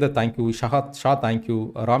Shailendra. Thank you, Shah. Thank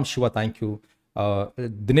you, Ram Shiva. Thank you,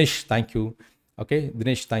 Dinesh. Thank you. Okay,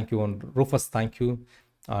 Dinesh, thank you, and Rufus, thank you,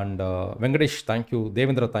 and Venkatesh, thank you,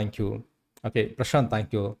 Devendra, thank you. Okay, Prashant,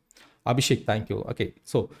 thank you, Abhishek, thank you. Okay,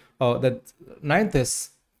 so the 9th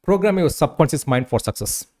is program your subconscious mind for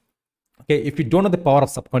success. Okay, if you don't know the power of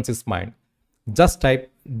subconscious mind, just type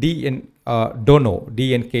don't know,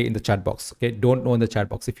 DNK in the chat box. Okay, don't know in the chat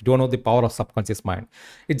box. If you don't know the power of subconscious mind,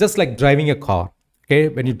 it's just like driving a car. Okay,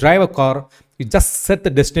 when you drive a car, you just set the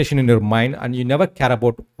destination in your mind and you never care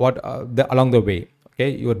about what along the way. Okay,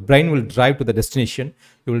 Okay, your brain will drive to the destination.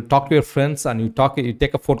 You will talk to your friends and you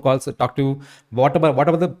take a phone calls, talk to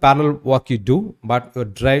whatever the parallel work you do, but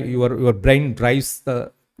your brain drives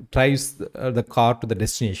the car to the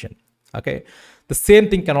destination. Okay, the same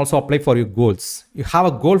thing can also apply for your goals. You have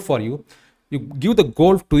a goal for you. You give the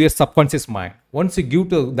goal to your subconscious mind. Once you give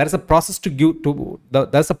to, there is a process to give to the,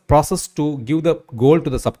 there's a process to give the goal to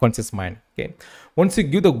the subconscious mind. Okay, once you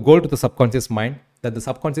give the goal to the subconscious mind, that the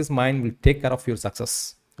subconscious mind will take care of your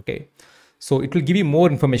success. Okay, so it will give you more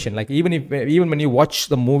information. Like even when you watch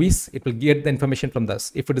the movies, it will get the information from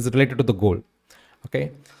this if it is related to the goal.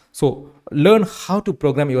 Okay, so learn how to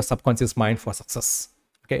program your subconscious mind for success.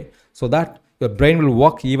 Okay, so that your brain will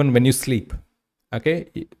work even when you sleep. Okay,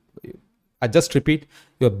 I just repeat,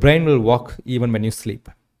 your brain will work even when you sleep.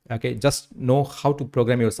 Okay, just know how to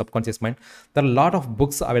program your subconscious mind. There are a lot of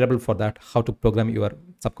books available for that, how to program your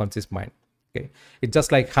subconscious mind. Okay, it's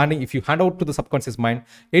just like if you hand out to the subconscious mind,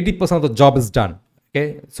 80% of the job is done.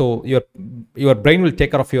 Okay, so your brain will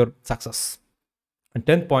take care of your success. And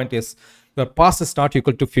 10th point is, your past is not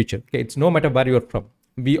equal to future. Okay, it's no matter where you are from.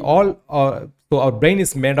 We all are, so our brain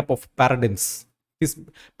is made up of paradigms. This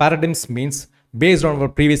paradigms means based on our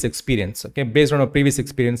previous experience. Okay, based on our previous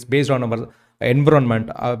experience, based on our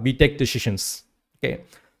environment, we take decisions. Okay,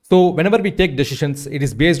 so whenever we take decisions, it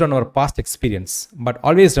is based on our past experience. But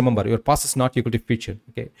always remember, your past is not equal to future.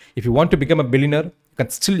 Okay, if you want to become a billionaire,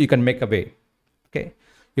 you can make a way. Okay,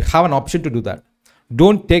 you have an option to do that.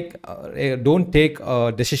 Don't take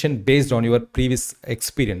a decision based on your previous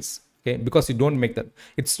experience. Okay, because you don't make that.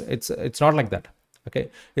 It's not like that. Okay,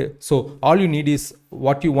 so all you need is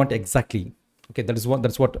what you want exactly. Okay, that's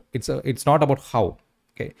what it's not about how.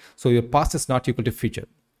 Okay, so your past is not equal to future.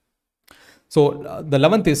 So the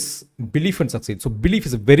 11th is belief and succeed. So belief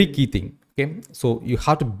is a very key thing. Okay, so you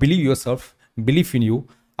have to believe yourself, believe in you,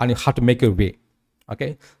 and you have to make your way.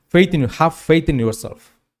 Okay, have faith in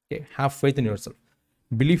yourself. Okay, have faith in yourself.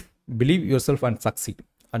 Believe yourself and succeed.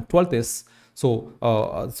 And 12th is, so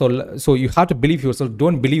you have to believe yourself.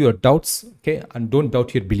 Don't believe your doubts. Okay, and don't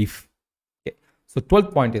doubt your belief. Okay, so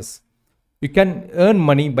 12th point is, you can earn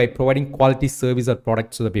money by providing quality service or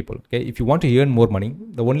products to the people. Okay, if you want to earn more money,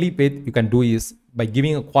 the only way you can do is by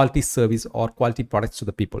giving a quality service or quality products to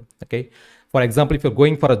the people. Okay, for example, if you're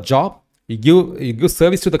going for a job, you give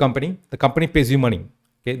service to the company pays you money.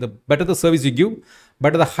 Okay, the better the service you give,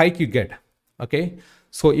 better the hike you get. Okay,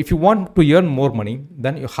 so if you want to earn more money,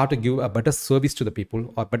 then you have to give a better service to the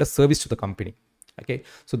people or better service to the company. Okay,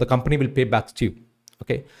 so the company will pay back to you.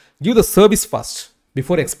 Okay, give the service first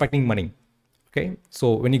before expecting money. Okay,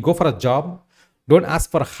 so when you go for a job, don't ask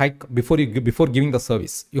for a hike before giving the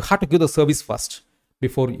service. You have to give the service first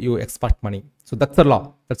before you expect money. So that's the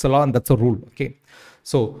law. That's a law and that's a rule. Okay,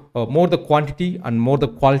 so more the quantity and more the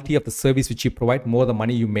quality of the service which you provide, more the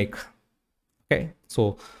money you make. Okay,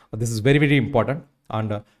 so this is very, very important.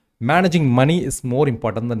 And managing money is more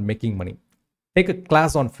important than making money. Take a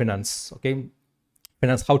class on finance. Okay,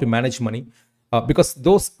 finance, how to manage money. Because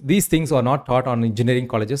these things are not taught on engineering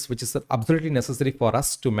colleges, which is absolutely necessary for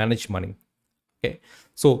us to manage money. Okay,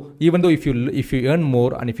 so even though if you earn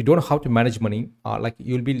more and if you don't know how to manage money, like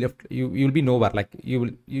you'll be left, you'll be nowhere. Like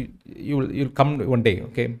you'll come one day.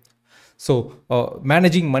 Okay, so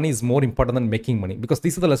managing money is more important than making money, because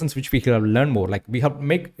these are the lessons which we have learned more. Like we have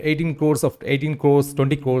make 18 crores, 20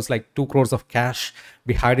 crores, like 2 crores of cash.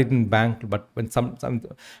 We hide it in bank, but when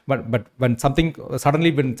when something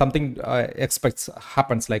expects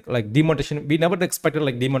happens, like demonetization, we never expected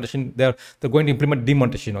like demonetization. They're going to implement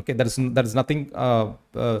demonetization. Okay, there is nothing.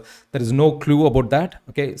 There is no clue about that.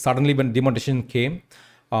 Okay, suddenly when demonetization came,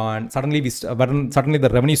 and suddenly the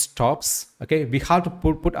revenue stops. Okay, we have to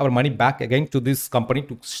put our money back again to this company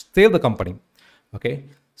to save the company. Okay,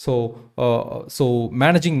 so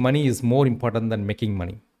managing money is more important than making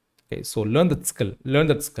money. Okay, so learn that skill. Learn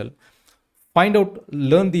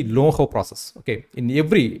the know-how process. Okay, like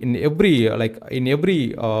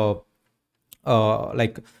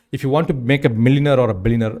if you want to make a millionaire or a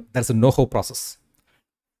billionaire, there's a know-how process.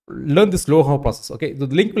 Learn this know-how process. Okay, the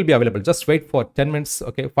link will be available. Just wait for 10 minutes.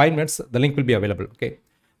 Okay, 5 minutes, the link will be available. Okay,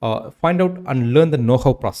 find out and learn the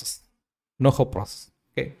know-how process.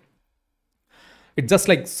 Okay, it's just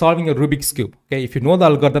like solving a Rubik's cube. Okay, if you know the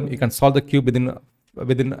algorithm, you can solve the cube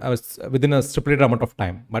within a stipulated amount of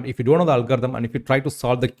time. But if you don't know the algorithm and if you try to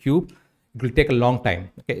solve the cube, it will take a long time.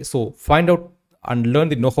 Okay, so find out and learn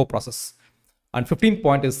the know-how process. And 15th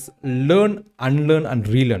point is learn, unlearn, and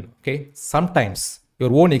relearn. Okay, sometimes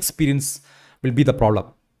your own experience will be the problem.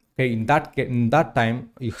 Okay, in that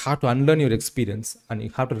time, you have to unlearn your experience and you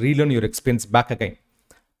have to relearn your experience back again.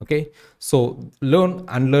 Okay, so learn,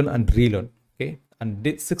 unlearn, and relearn. Okay, And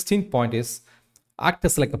 16th point is act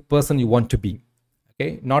as like a person you want to be.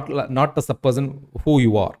 Okay, not as a person who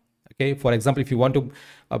you are. Okay, for example, if you want to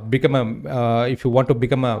become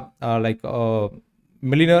a like a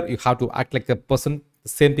millionaire, you have to act like a person. The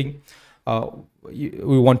same thing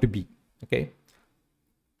we want to be. Okay.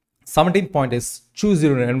 17th point is choose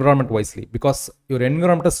your environment wisely, because your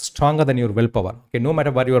environment is stronger than your willpower. Okay, no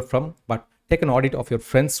matter where you are from, but take an audit of your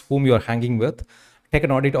friends whom you are hanging with. Take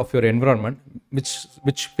an audit of your environment,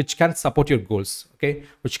 which can support your goals. Okay,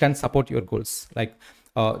 which can support your goals. Like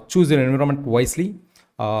choose your environment wisely,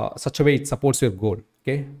 such a way it supports your goal.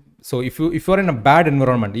 Okay, so if you are in a bad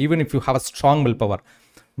environment, even if you have a strong willpower,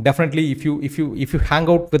 definitely if you hang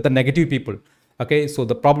out with the negative people, okay, so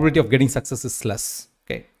the probability of getting success is less.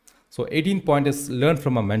 Okay, so 18th point is learn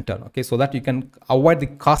from a mentor. Okay, so that you can avoid the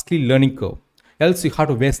costly learning curve. Else you have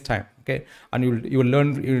to waste time. Okay, and you will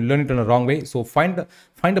learn it in a wrong way. So find a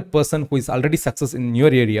person who is already success in your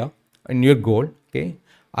area, in your goal. Okay,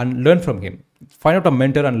 and learn from him. Find out a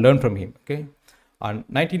mentor and learn from him. Okay, and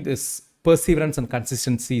 19th is perseverance and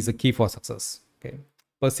consistency is a key for success. Okay,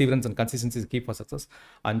 perseverance and consistency is key for success.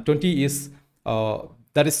 And 20 is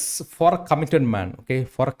that is for a committed man. Okay,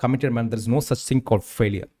 for a committed man, there is no such thing called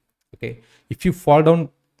failure. Okay, if you fall down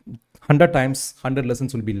 100 times, 100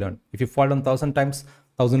 lessons will be learned. If you fall down 1,000 times,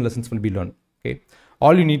 1,000 lessons will be learned. Okay,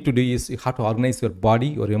 all you need to do is you have to organize your body,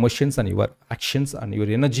 your emotions, and your actions and your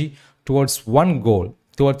energy towards one goal.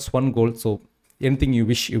 So anything you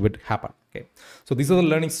wish it would happen. Okay, so these are the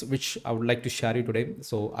learnings which I would like to share you today.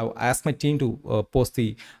 So I asked my team to post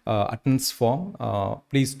the attendance form.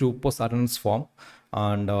 Please do post the attendance form.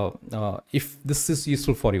 And if this is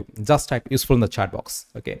useful for you, just type useful in the chat box.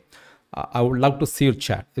 Okay, I would love to see your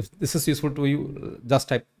chat. If this is useful to you, just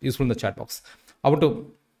type useful in the chat box. I want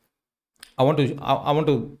to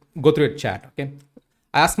go through a chat. Okay,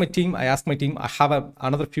 I asked my team. I have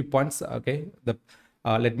another few points. Okay,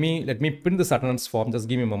 let me pin this attendance form. Just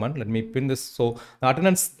give me a moment. Let me pin this. So the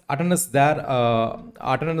attendance there on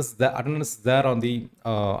the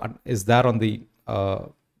is there on the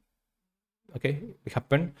okay, we have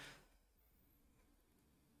pinned.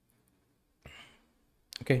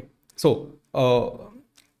 Okay, so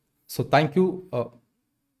thank you.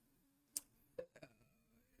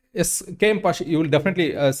 Yes, KM Pash, you will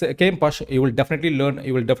definitely KM Pash, you will definitely learn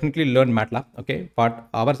MATLAB. Okay,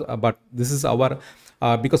 but this is our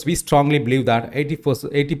because we strongly believe that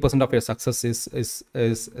 80% of your success is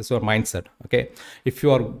your mindset. Okay, if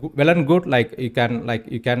you are well and good, like you can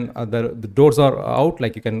the doors are out,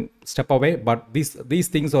 like you can step away. But these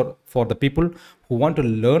things are for the people who want to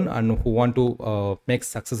learn and who want to make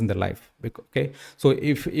success in their life. Okay, so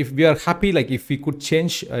if we are happy, like if we could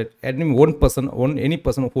change any person who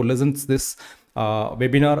listens this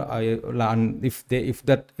webinar, and if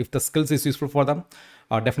the skills is useful for them,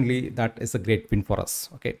 definitely that is a great win for us.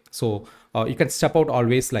 Okay, so you can step out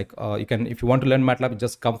always, like you can, if you want to learn MATLAB,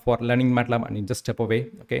 just come for learning MATLAB and you just step away.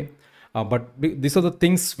 Okay, but these are the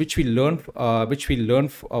things which we learn for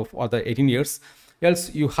the 18 years.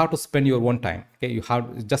 Else you have to spend your own time. Okay, you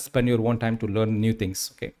have to just spend your own time to learn new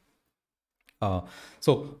things. Okay,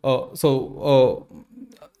 so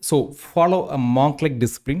follow a monk-like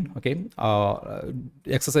discipline. Okay,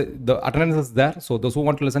 exercise, the attendance is there, so those who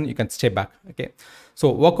want to listen, you can stay back. Okay,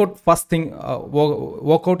 so workout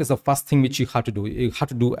is the first thing which you have to do. You have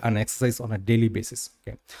to do an exercise on a daily basis.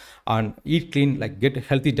 Okay, and eat clean, like get a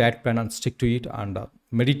healthy diet plan and stick to it, and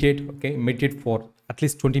meditate. Okay, meditate for at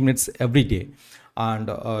least 20 minutes every day, and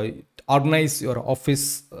organize your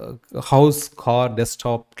office, house, car,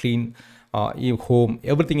 desktop, clean your home,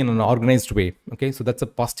 everything in an organized way. Okay, so that's a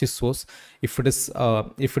positive source. If it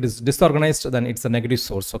is disorganized, then it's a negative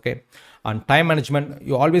source. Okay, and time management,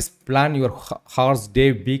 you always plan your hours,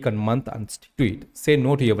 day, week, and month, and stick to it. Say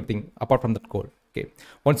no to everything apart from that goal. Okay,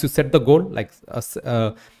 once you set the goal, like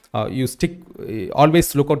you stick,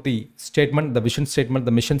 always look at the statement, the vision statement,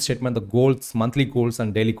 the mission statement, the goals, monthly goals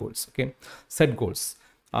and daily goals. Okay, set goals.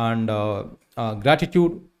 And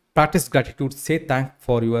gratitude, practice gratitude. Say thank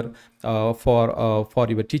for your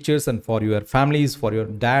teachers and for your families, for your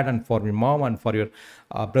dad and for your mom and for your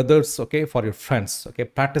brothers. Okay, for your friends. Okay,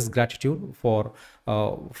 practice gratitude for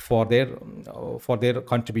their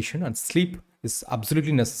contribution. And sleep is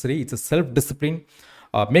absolutely necessary. It's a self-discipline.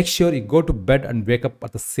 Make sure you go to bed and wake up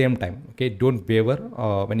at the same time. Okay, don't waver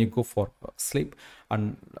when you go for sleep,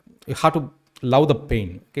 and you have to love the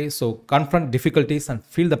pain. Okay, so confront difficulties and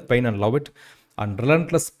feel the pain and love it, and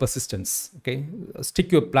relentless persistence. Okay,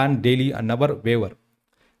 stick your plan daily and never waver,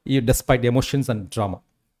 despite emotions and drama.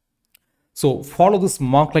 So follow this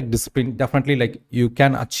monk-like discipline. Definitely, like you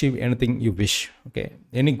can achieve anything you wish. Okay,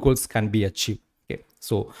 any goals can be achieved. Okay,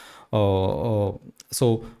 So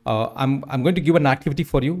I'm going to give an activity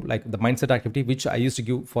for you, like the mindset activity, which I used to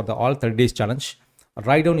give for the all 30 days challenge.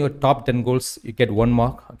 Write down your top 10 goals, you get 1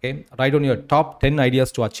 mark. Okay, write down your top 10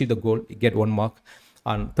 ideas to achieve the goal, you get 1 mark.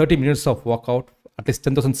 And 30 minutes of workout, at least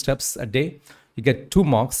 10,000 steps a day, you get 2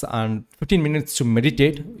 marks. And 15 minutes to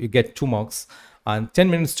meditate, you get 2 marks. And 10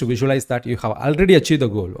 minutes to visualize that you have already achieved the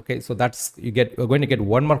goal. Okay, so that's you're going to get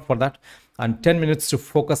 1 mark for that. And 10 minutes to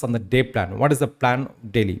focus on the day plan. What is the plan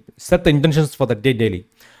daily? Set the intentions for the day daily.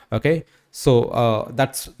 Okay, so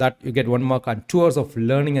that's that you get 1 mark. And 2 hours of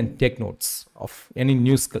learning and take notes of any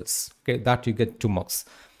new skills. Okay, that you get 2 marks.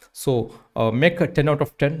 So make a 10 out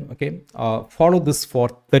of 10. Okay, follow this for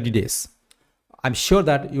 30 days. I'm sure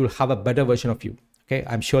that you will have a better version of you. Okay,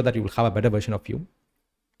 I'm sure that you will have a better version of you.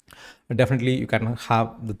 Definitely you can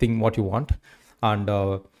have the thing what you want. And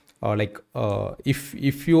if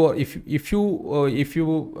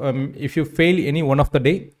you fail any one of the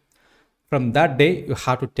day, from that day you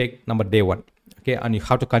have to take number day 1. Okay, and you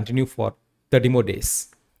have to continue for 30 more days.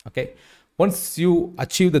 Okay, once you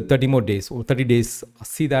achieve the 30 more days or 30 days,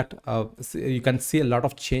 see that you can see a lot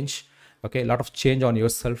of change. Okay, a lot of change on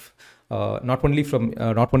yourself. Not only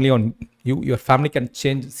on you, your family can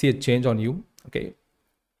see a change on you. Okay,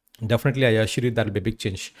 definitely I assure you that will be a big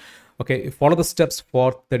change. Okay, follow the steps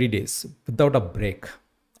for 30 days without a break.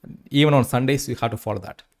 Even on Sundays you have to follow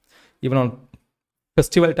that. Even on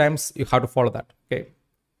festival times you have to follow that. Okay,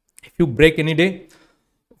 if you break any day,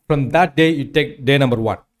 from that day you take day number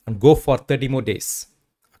 1 and go for 30 more days.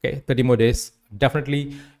 Okay, 30 more days,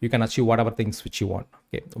 definitely you can achieve whatever things which you want.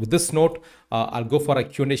 Okay, with this note, I'll go for a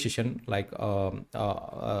Q&A session.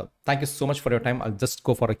 Thank you so much for your time. I'll just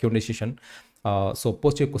go for a Q&A session. So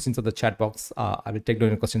post your questions in the chat box. I will take down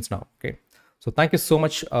your questions now. Okay, so thank you so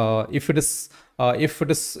much. If it is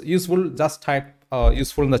useful, just type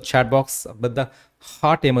useful in the chat box with the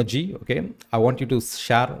heart emoji. Okay, I want you to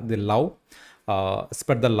share the love,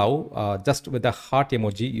 spread the love. Just with the heart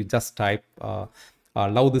emoji, you just type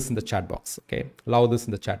love this in the chat box. Okay, love this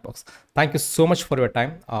in the chat box. Thank you so much for your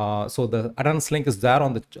time. So the attendance link is there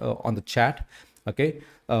on the chat. Okay,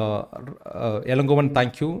 Elangovan,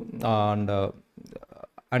 thank you. And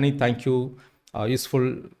Ani, thank you.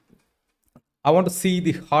 Useful. I want to see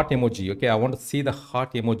the heart emoji. Okay, I want to see the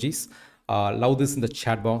heart emojis. Love this in the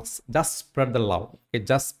chat box. Just spread the love. Okay,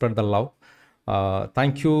 just spread the love.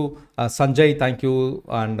 Thank you, Sanjay, thank you,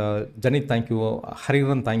 and Janit, thank you,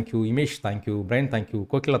 Hariran, thank you, Imesh, thank you, Brian, thank you,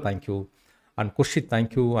 Kokila, thank you, and Kushit,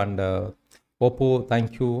 thank you, and Oppo,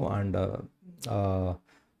 thank you, and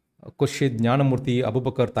Kushit, Jnanamurthy,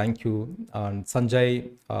 Abubakar, thank you, and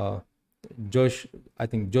Sanjay, Josh, I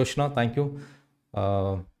think Joshna, thank you,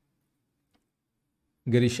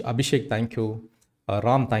 Girish, Abhishek, thank you,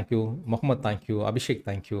 Ram, thank you, Muhammad, thank you, Abhishek,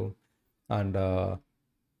 thank you, and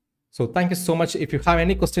so thank you so much. If you have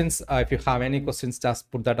any questions, just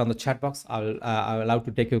put that on the chat box. I'll allow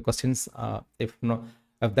to take your questions. If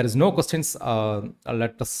there is no questions,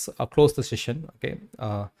 let us close the session. Okay.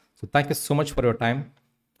 So thank you so much for your time.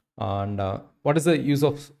 And what is the use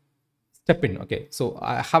of step in? Okay. So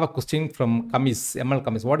I have a question from Kamis, ML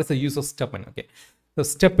Kamis. What is the use of step in? Okay. So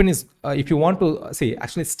step in is if you want to say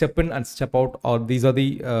actually step in and step out, or these are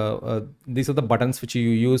the buttons which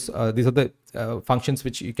you use. These are the functions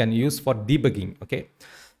which you can use for debugging. Okay,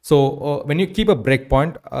 so when you keep a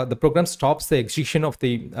breakpoint, the program stops the execution of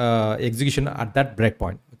the execution at that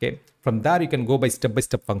breakpoint. Okay, from there you can go by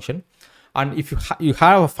step function, and if you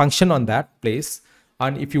have a function on that place,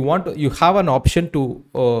 and if you want to, you have an option to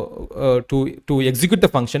execute the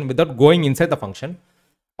function without going inside the function.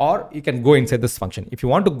 Or you can go inside this function. If you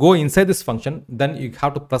want to go inside this function, then you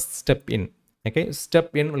have to press step in. Okay,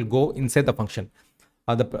 step in will go inside the function.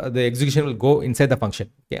 The execution will go inside the function.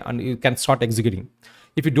 Okay, and you can start executing.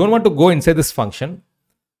 If you don't want to go inside this function,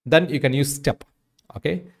 then you can use step.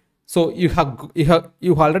 Okay, so you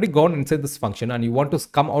already gone inside this function and you want to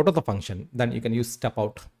come out of the function, then you can use step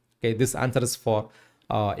out. Okay, this answer is for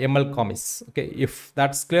ML Commis. Okay, if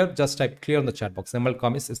that's clear, just type clear in the chat box. ML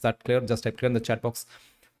Commis, is that clear? Just type clear in the chat box.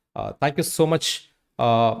 Thank you so much.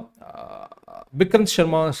 Bikram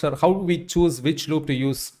Sharma, sir, how do we choose which loop to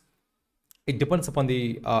use? It depends upon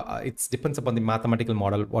the mathematical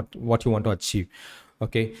model, what you want to achieve.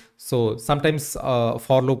 Okay, so sometimes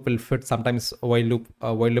for loop will fit, sometimes while loop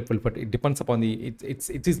will fit. It depends upon it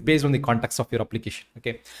is based on the context of your application.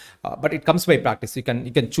 Okay, but it comes by practice. You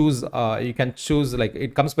can choose like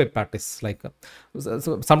it comes by practice. Like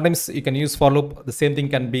so sometimes you can use for loop. The same thing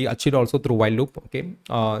can be achieved also through while loop. Okay,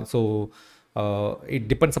 so it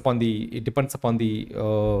depends upon the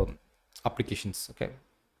applications. Okay,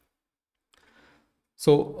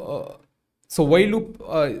 so So while loop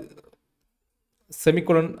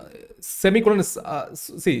semicolon is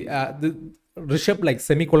see the Rishabh, like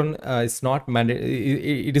semicolon is not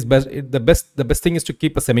mandatory. It is best. The best thing is to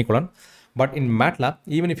keep a semicolon. But in MATLAB,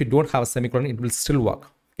 even if you don't have a semicolon, it will still work.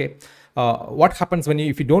 Okay. What happens when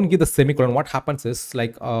if you don't give the semicolon? What happens is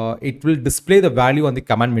like it will display the value on the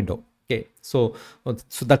command window. Okay. So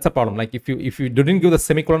that's a problem. Like if you didn't give the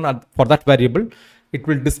semicolon for that variable, it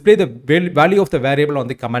will display the value of the variable on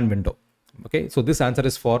the command window. Okay. So this answer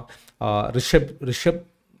is for Rishabh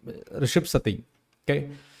Sati. Okay.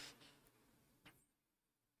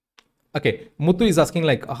 Okay, Muthu is asking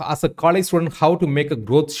like, as a college student, how to make a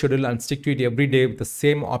growth schedule and stick to it every day with the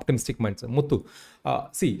same optimistic mindset. Muthu,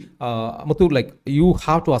 Muthu, like you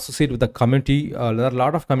have to associate with the community. There are a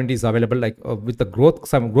lot of communities available, like with the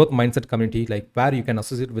some growth mindset community, like where you can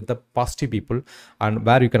associate with the positive people, and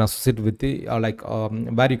where you can associate with the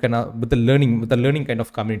where you can with the learning kind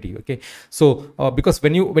of community. Okay, so because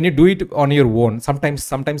when you do it on your own,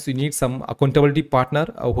 sometimes you need some accountability partner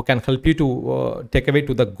who can help you to take away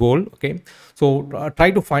to the goal. Okay, so try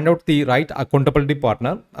to find out the right accountability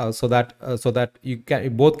partner so that you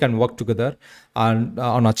both can work together and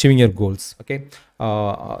on achieving your goals. Okay,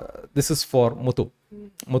 this is for Muthu,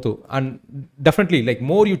 and definitely like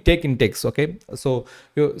more you take intakes. Okay, so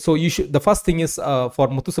you should, the first thing is for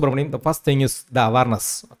Muthu Subramaniam, the first thing is the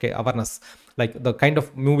awareness. Okay, awareness, like the kind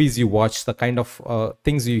of movies you watch, the kind of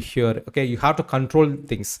things you hear. Okay, you have to control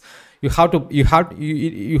things. You have to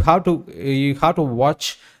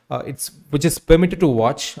watch it's which is permitted to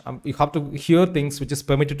watch. You have to hear things which is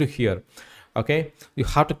permitted to hear. Okay, you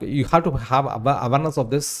have to have awareness of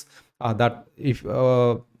this, that if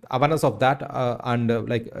awareness of that, and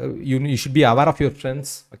you should be aware of your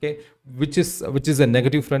friends. Okay, which is a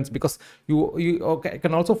negative friends, because you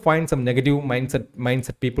can also find some negative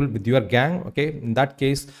mindset people with your gang. Okay, in that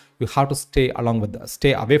case you have to stay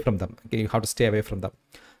away from them. Okay, you have to stay away from them.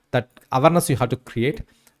 That awareness you have to create,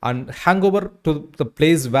 and hang over to the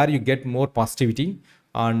place where you get more positivity,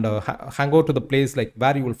 and hang over to the place like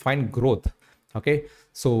where you will find growth. Okay,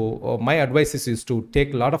 so my advice is to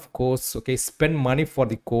take a lot of course. Okay, spend money for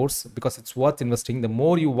the course, because it's worth investing. The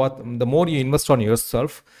more you invest on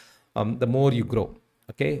yourself, the more you grow.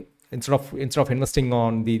 Okay, instead of investing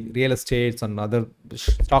on the real estates and other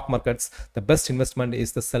stock markets, the best investment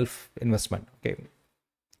is the self investment. Okay,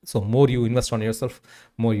 so more you invest on yourself,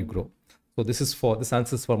 more you grow. So this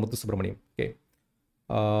answers for Muthu Subramaniam. Okay,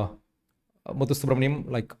 Muthu Subramaniam,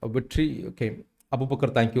 like Vitri. Okay,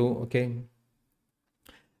 Abubakar, thank you. Okay,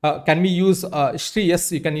 can we use Shri?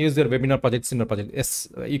 Yes, you can use your webinar projects in your project. Yes,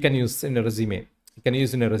 you can use in a resume. You can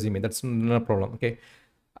use in a resume. That's no problem. Okay.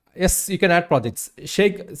 Yes, you can add projects.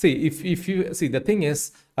 Shake. See, if you see, the thing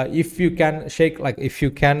is, if you can shake, like if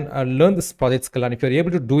you can learn this project skill, and if you're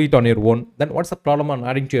able to do it on your own, then what's the problem on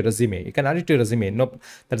adding to your resume? You can add it to your resume. No,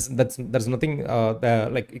 there's nothing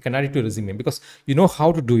like you can add it to your resume, because you know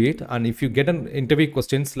how to do it. And if you get an interview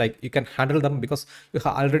questions, like you can handle them because you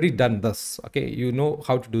have already done this. Okay, you know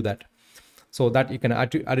how to do that, so that you can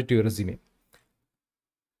add it to your resume.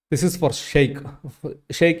 This is for Sheikh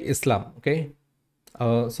Islam. Okay.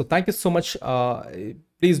 So thank you so much.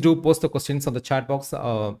 Please do post the questions on the chat box.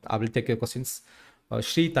 I will take your questions.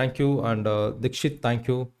 Shri, thank you, and Dikshit, thank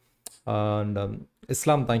you, and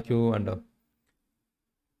Islam, thank you, and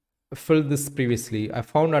fill this previously. I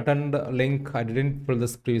found attend link. I didn't fill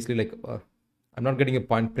this previously. Like I'm not getting your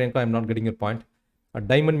point, Priyanka. I'm not getting your point.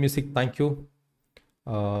 Diamond Music, thank you.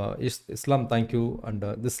 Islam, thank you, and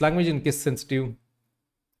this language in case sensitive.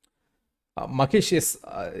 Makesh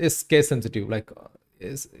is case sensitive. Like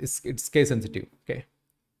it's case sensitive. Okay.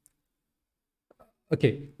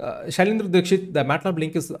 Okay. Shailendra Dikshit, the Matlab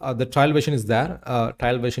link is the trial version is there.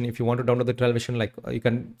 Trial version. If you want to download the trial version, like you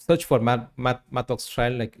can search for Mathworks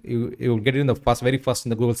trial. Like you will get it in the very first in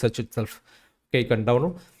the Google search itself. Okay, you can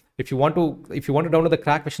download. If you want to download the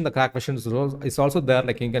crack version is also there.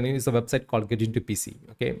 Like you can use a website called Get Into PC.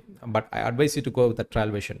 Okay, but I advise you to go with the trial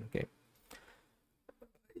version. Okay.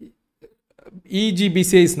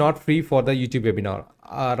 EGBCA is not free for the YouTube webinar.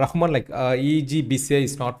 Rahman, like EGBCA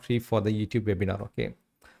is not free for the YouTube webinar. Okay.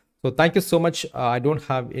 So thank you so much. I don't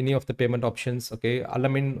have any of the payment options. Okay.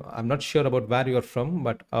 Alamin, I'm not sure about where you're from,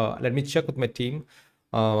 but let me check with my team.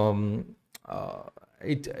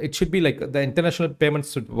 It should be like the international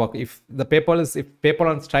payments should work. If PayPal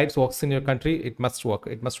on Stripe works in your country, it must work.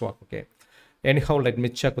 It must work. Okay. Anyhow, let me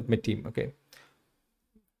check with my team. Okay.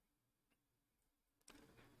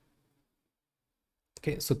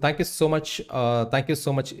 Okay, so thank you so much. Thank you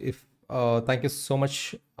so much. Thank you so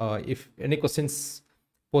much. If any questions,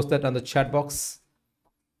 post that on the chat box.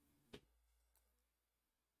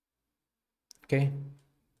 Okay.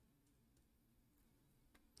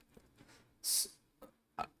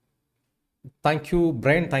 Thank you,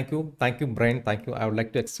 Brian. Thank you. Thank you, Brian. Thank you. I would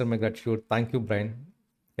like to extend my gratitude. Thank you, Brian.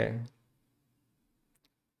 Okay.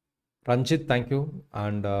 Ranjit, thank you.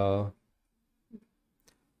 And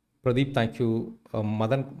Pradeep, thank you.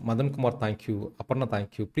 Madan Kumar, thank you. Aparna,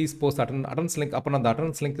 thank you. Please post attendance link. Aparna, the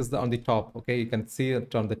attendance link is on the top. Okay, you can see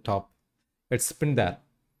it on the top. It's pinned there.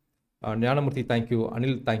 Nyanamurthy, thank you.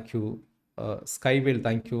 Anil, thank you. Skywell,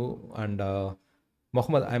 thank you. And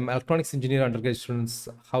Mohammed, I'm electronics engineer undergraduate students.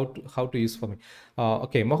 How to use for me?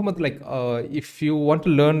 Okay, Mohammed, like if you want to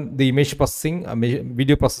learn the image processing,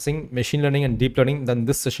 video processing, machine learning, and deep learning, then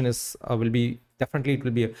this session is will be definitely it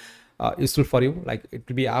will be useful for you. Like it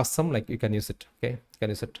will be awesome. Like you can use it. Okay, you can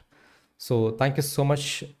use it. So thank you so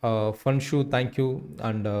much, Fanshu, thank you,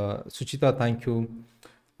 and Suchita, thank you.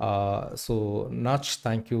 So Nach,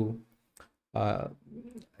 thank you.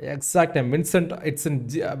 Exact time, Vincent. It's in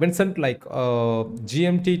Vincent, like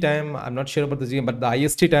GMT time. I'm not sure about the GM, but the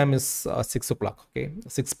IST time is 6 o'clock. Okay,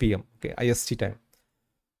 6 p.m. Okay, IST time.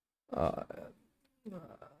 Uh,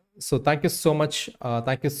 so thank you so much.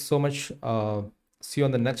 Thank you so much. See you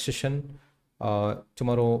on the next session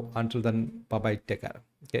tomorrow. Until then, bye bye. Take care.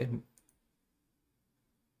 Okay.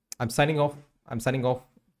 I'm signing off.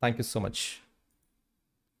 Thank you so much.